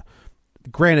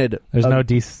 Granted, there's no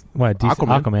DC.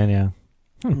 Aquaman, yeah.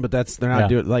 But they're not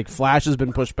doing. Like Flash has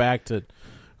been pushed back to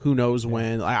who knows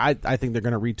when. I think they're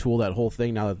going to retool that whole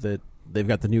thing now that They've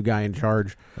got the new guy in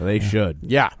charge. They should.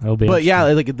 Yeah. But yeah,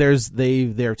 like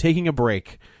they're taking a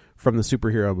break from the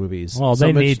superhero movies. Well,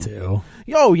 they need to.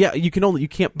 Oh yeah, you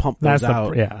can't pump those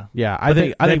out. Yeah. I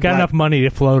think they've got enough money to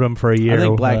float them for a year. I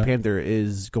think Black Panther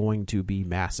is going to be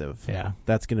massive. Yeah,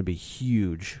 that's going to be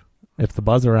huge. If the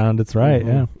buzz around, it's right.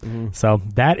 Yeah. Mm-hmm. So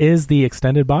that is the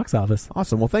extended box office.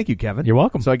 Awesome. Well, thank you, Kevin. You're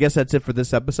welcome. So I guess that's it for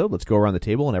this episode. Let's go around the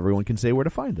table and everyone can say where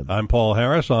to find them. I'm Paul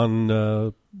Harris on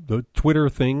the Twitter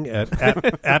thing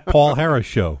at Paul Harris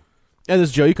Show. And this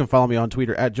is Joe. You can follow me on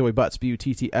Twitter at Joey Butts,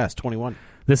 BUTTS21.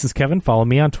 This is Kevin. Follow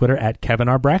me on Twitter at Kevin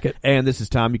R. Brackett. And this is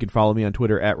Tom. You can follow me on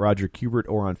Twitter at Roger Kubert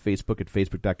or on Facebook at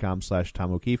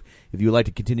Facebook.com/Tom O'Keefe. If you would like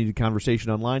to continue the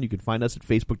conversation online, you can find us at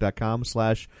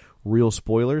Facebook.com/Real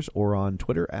Spoilers or on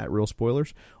Twitter at Real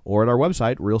Spoilers or at our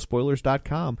website,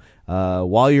 realspoilers.com.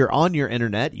 While you're on your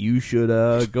internet, you should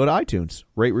go to iTunes,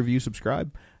 rate, review,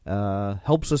 subscribe.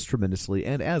 Helps us tremendously,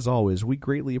 and as always, we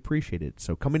greatly appreciate it.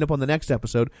 So coming up on the next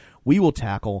episode, we will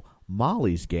tackle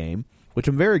Molly's Game, which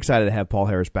I'm very excited to have Paul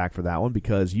Harris back for that one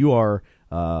because you are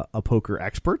a poker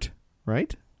expert,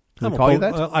 right? Can I call you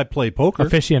that? I play poker.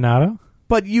 Aficionado.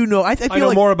 But you know, I know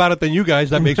like, more about it than you guys.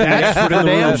 That makes me an expert in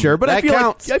the room. Sure, but that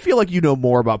I feel like you know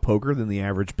more about poker than the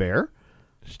average bear.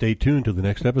 Stay tuned to the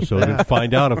next episode and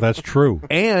find out if that's true.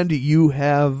 And you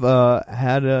have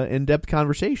had an in-depth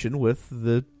conversation with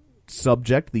the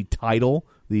subject, the title,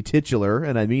 the titular,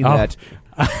 and I mean that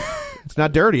it's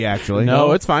not dirty, actually.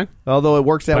 No, it's fine. Although it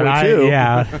works that way, too.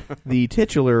 Yeah. The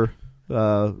titular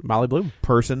Molly Bloom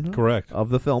person correct of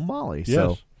the film Molly.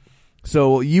 Yes.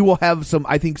 So you will have some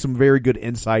very good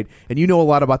insight, and you know a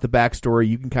lot about the backstory.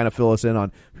 You can kind of fill us in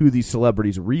on who these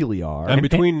celebrities really are. And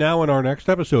between now and our next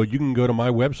episode, you can go to my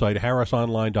website,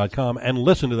 harrisonline.com, and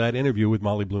listen to that interview with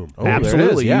Molly Bloom. Oh,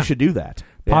 absolutely. You should do that.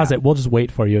 Pause it. We'll just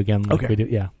wait for you again like we do.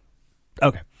 Yeah.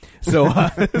 Okay.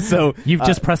 So you've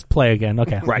just pressed play again.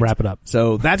 Okay. Right. Wrap it up.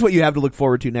 So that's what you have to look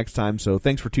forward to next time. So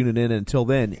thanks for tuning in. And until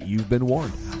then, you've been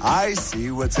warned. I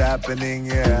see what's happening,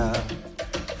 yeah.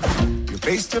 You're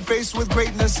face to face with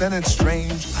greatness and it's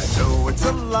strange. I know it's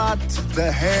a lot,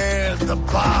 the hair, the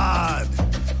bod.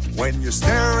 When you're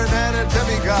staring at a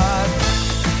demigod,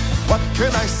 what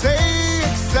can I say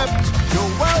except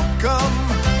you're welcome?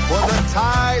 For the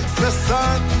tides, the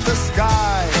sun, the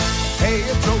sky. Hey,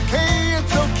 it's okay,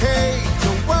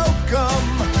 you're welcome.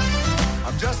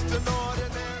 I'm just an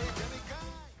ordinary demigod.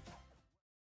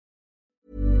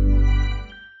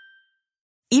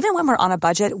 Even when we're on a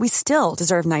budget, we still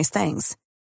deserve nice things.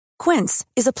 Quince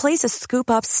is a place to scoop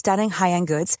up stunning high-end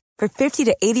goods for 50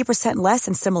 to 80% less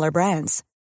than similar brands.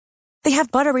 They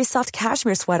have buttery soft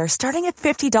cashmere sweaters starting at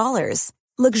 $50,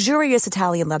 luxurious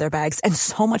Italian leather bags, and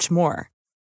so much more.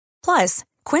 Plus,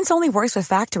 Quince only works with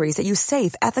factories that use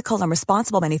safe, ethical, and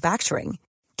responsible manufacturing.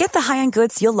 Get the high-end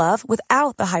goods you'll love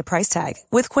without the high price tag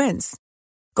with Quince.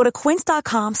 Go to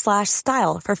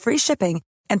quince.com/style for free shipping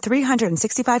and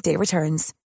 365-day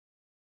returns.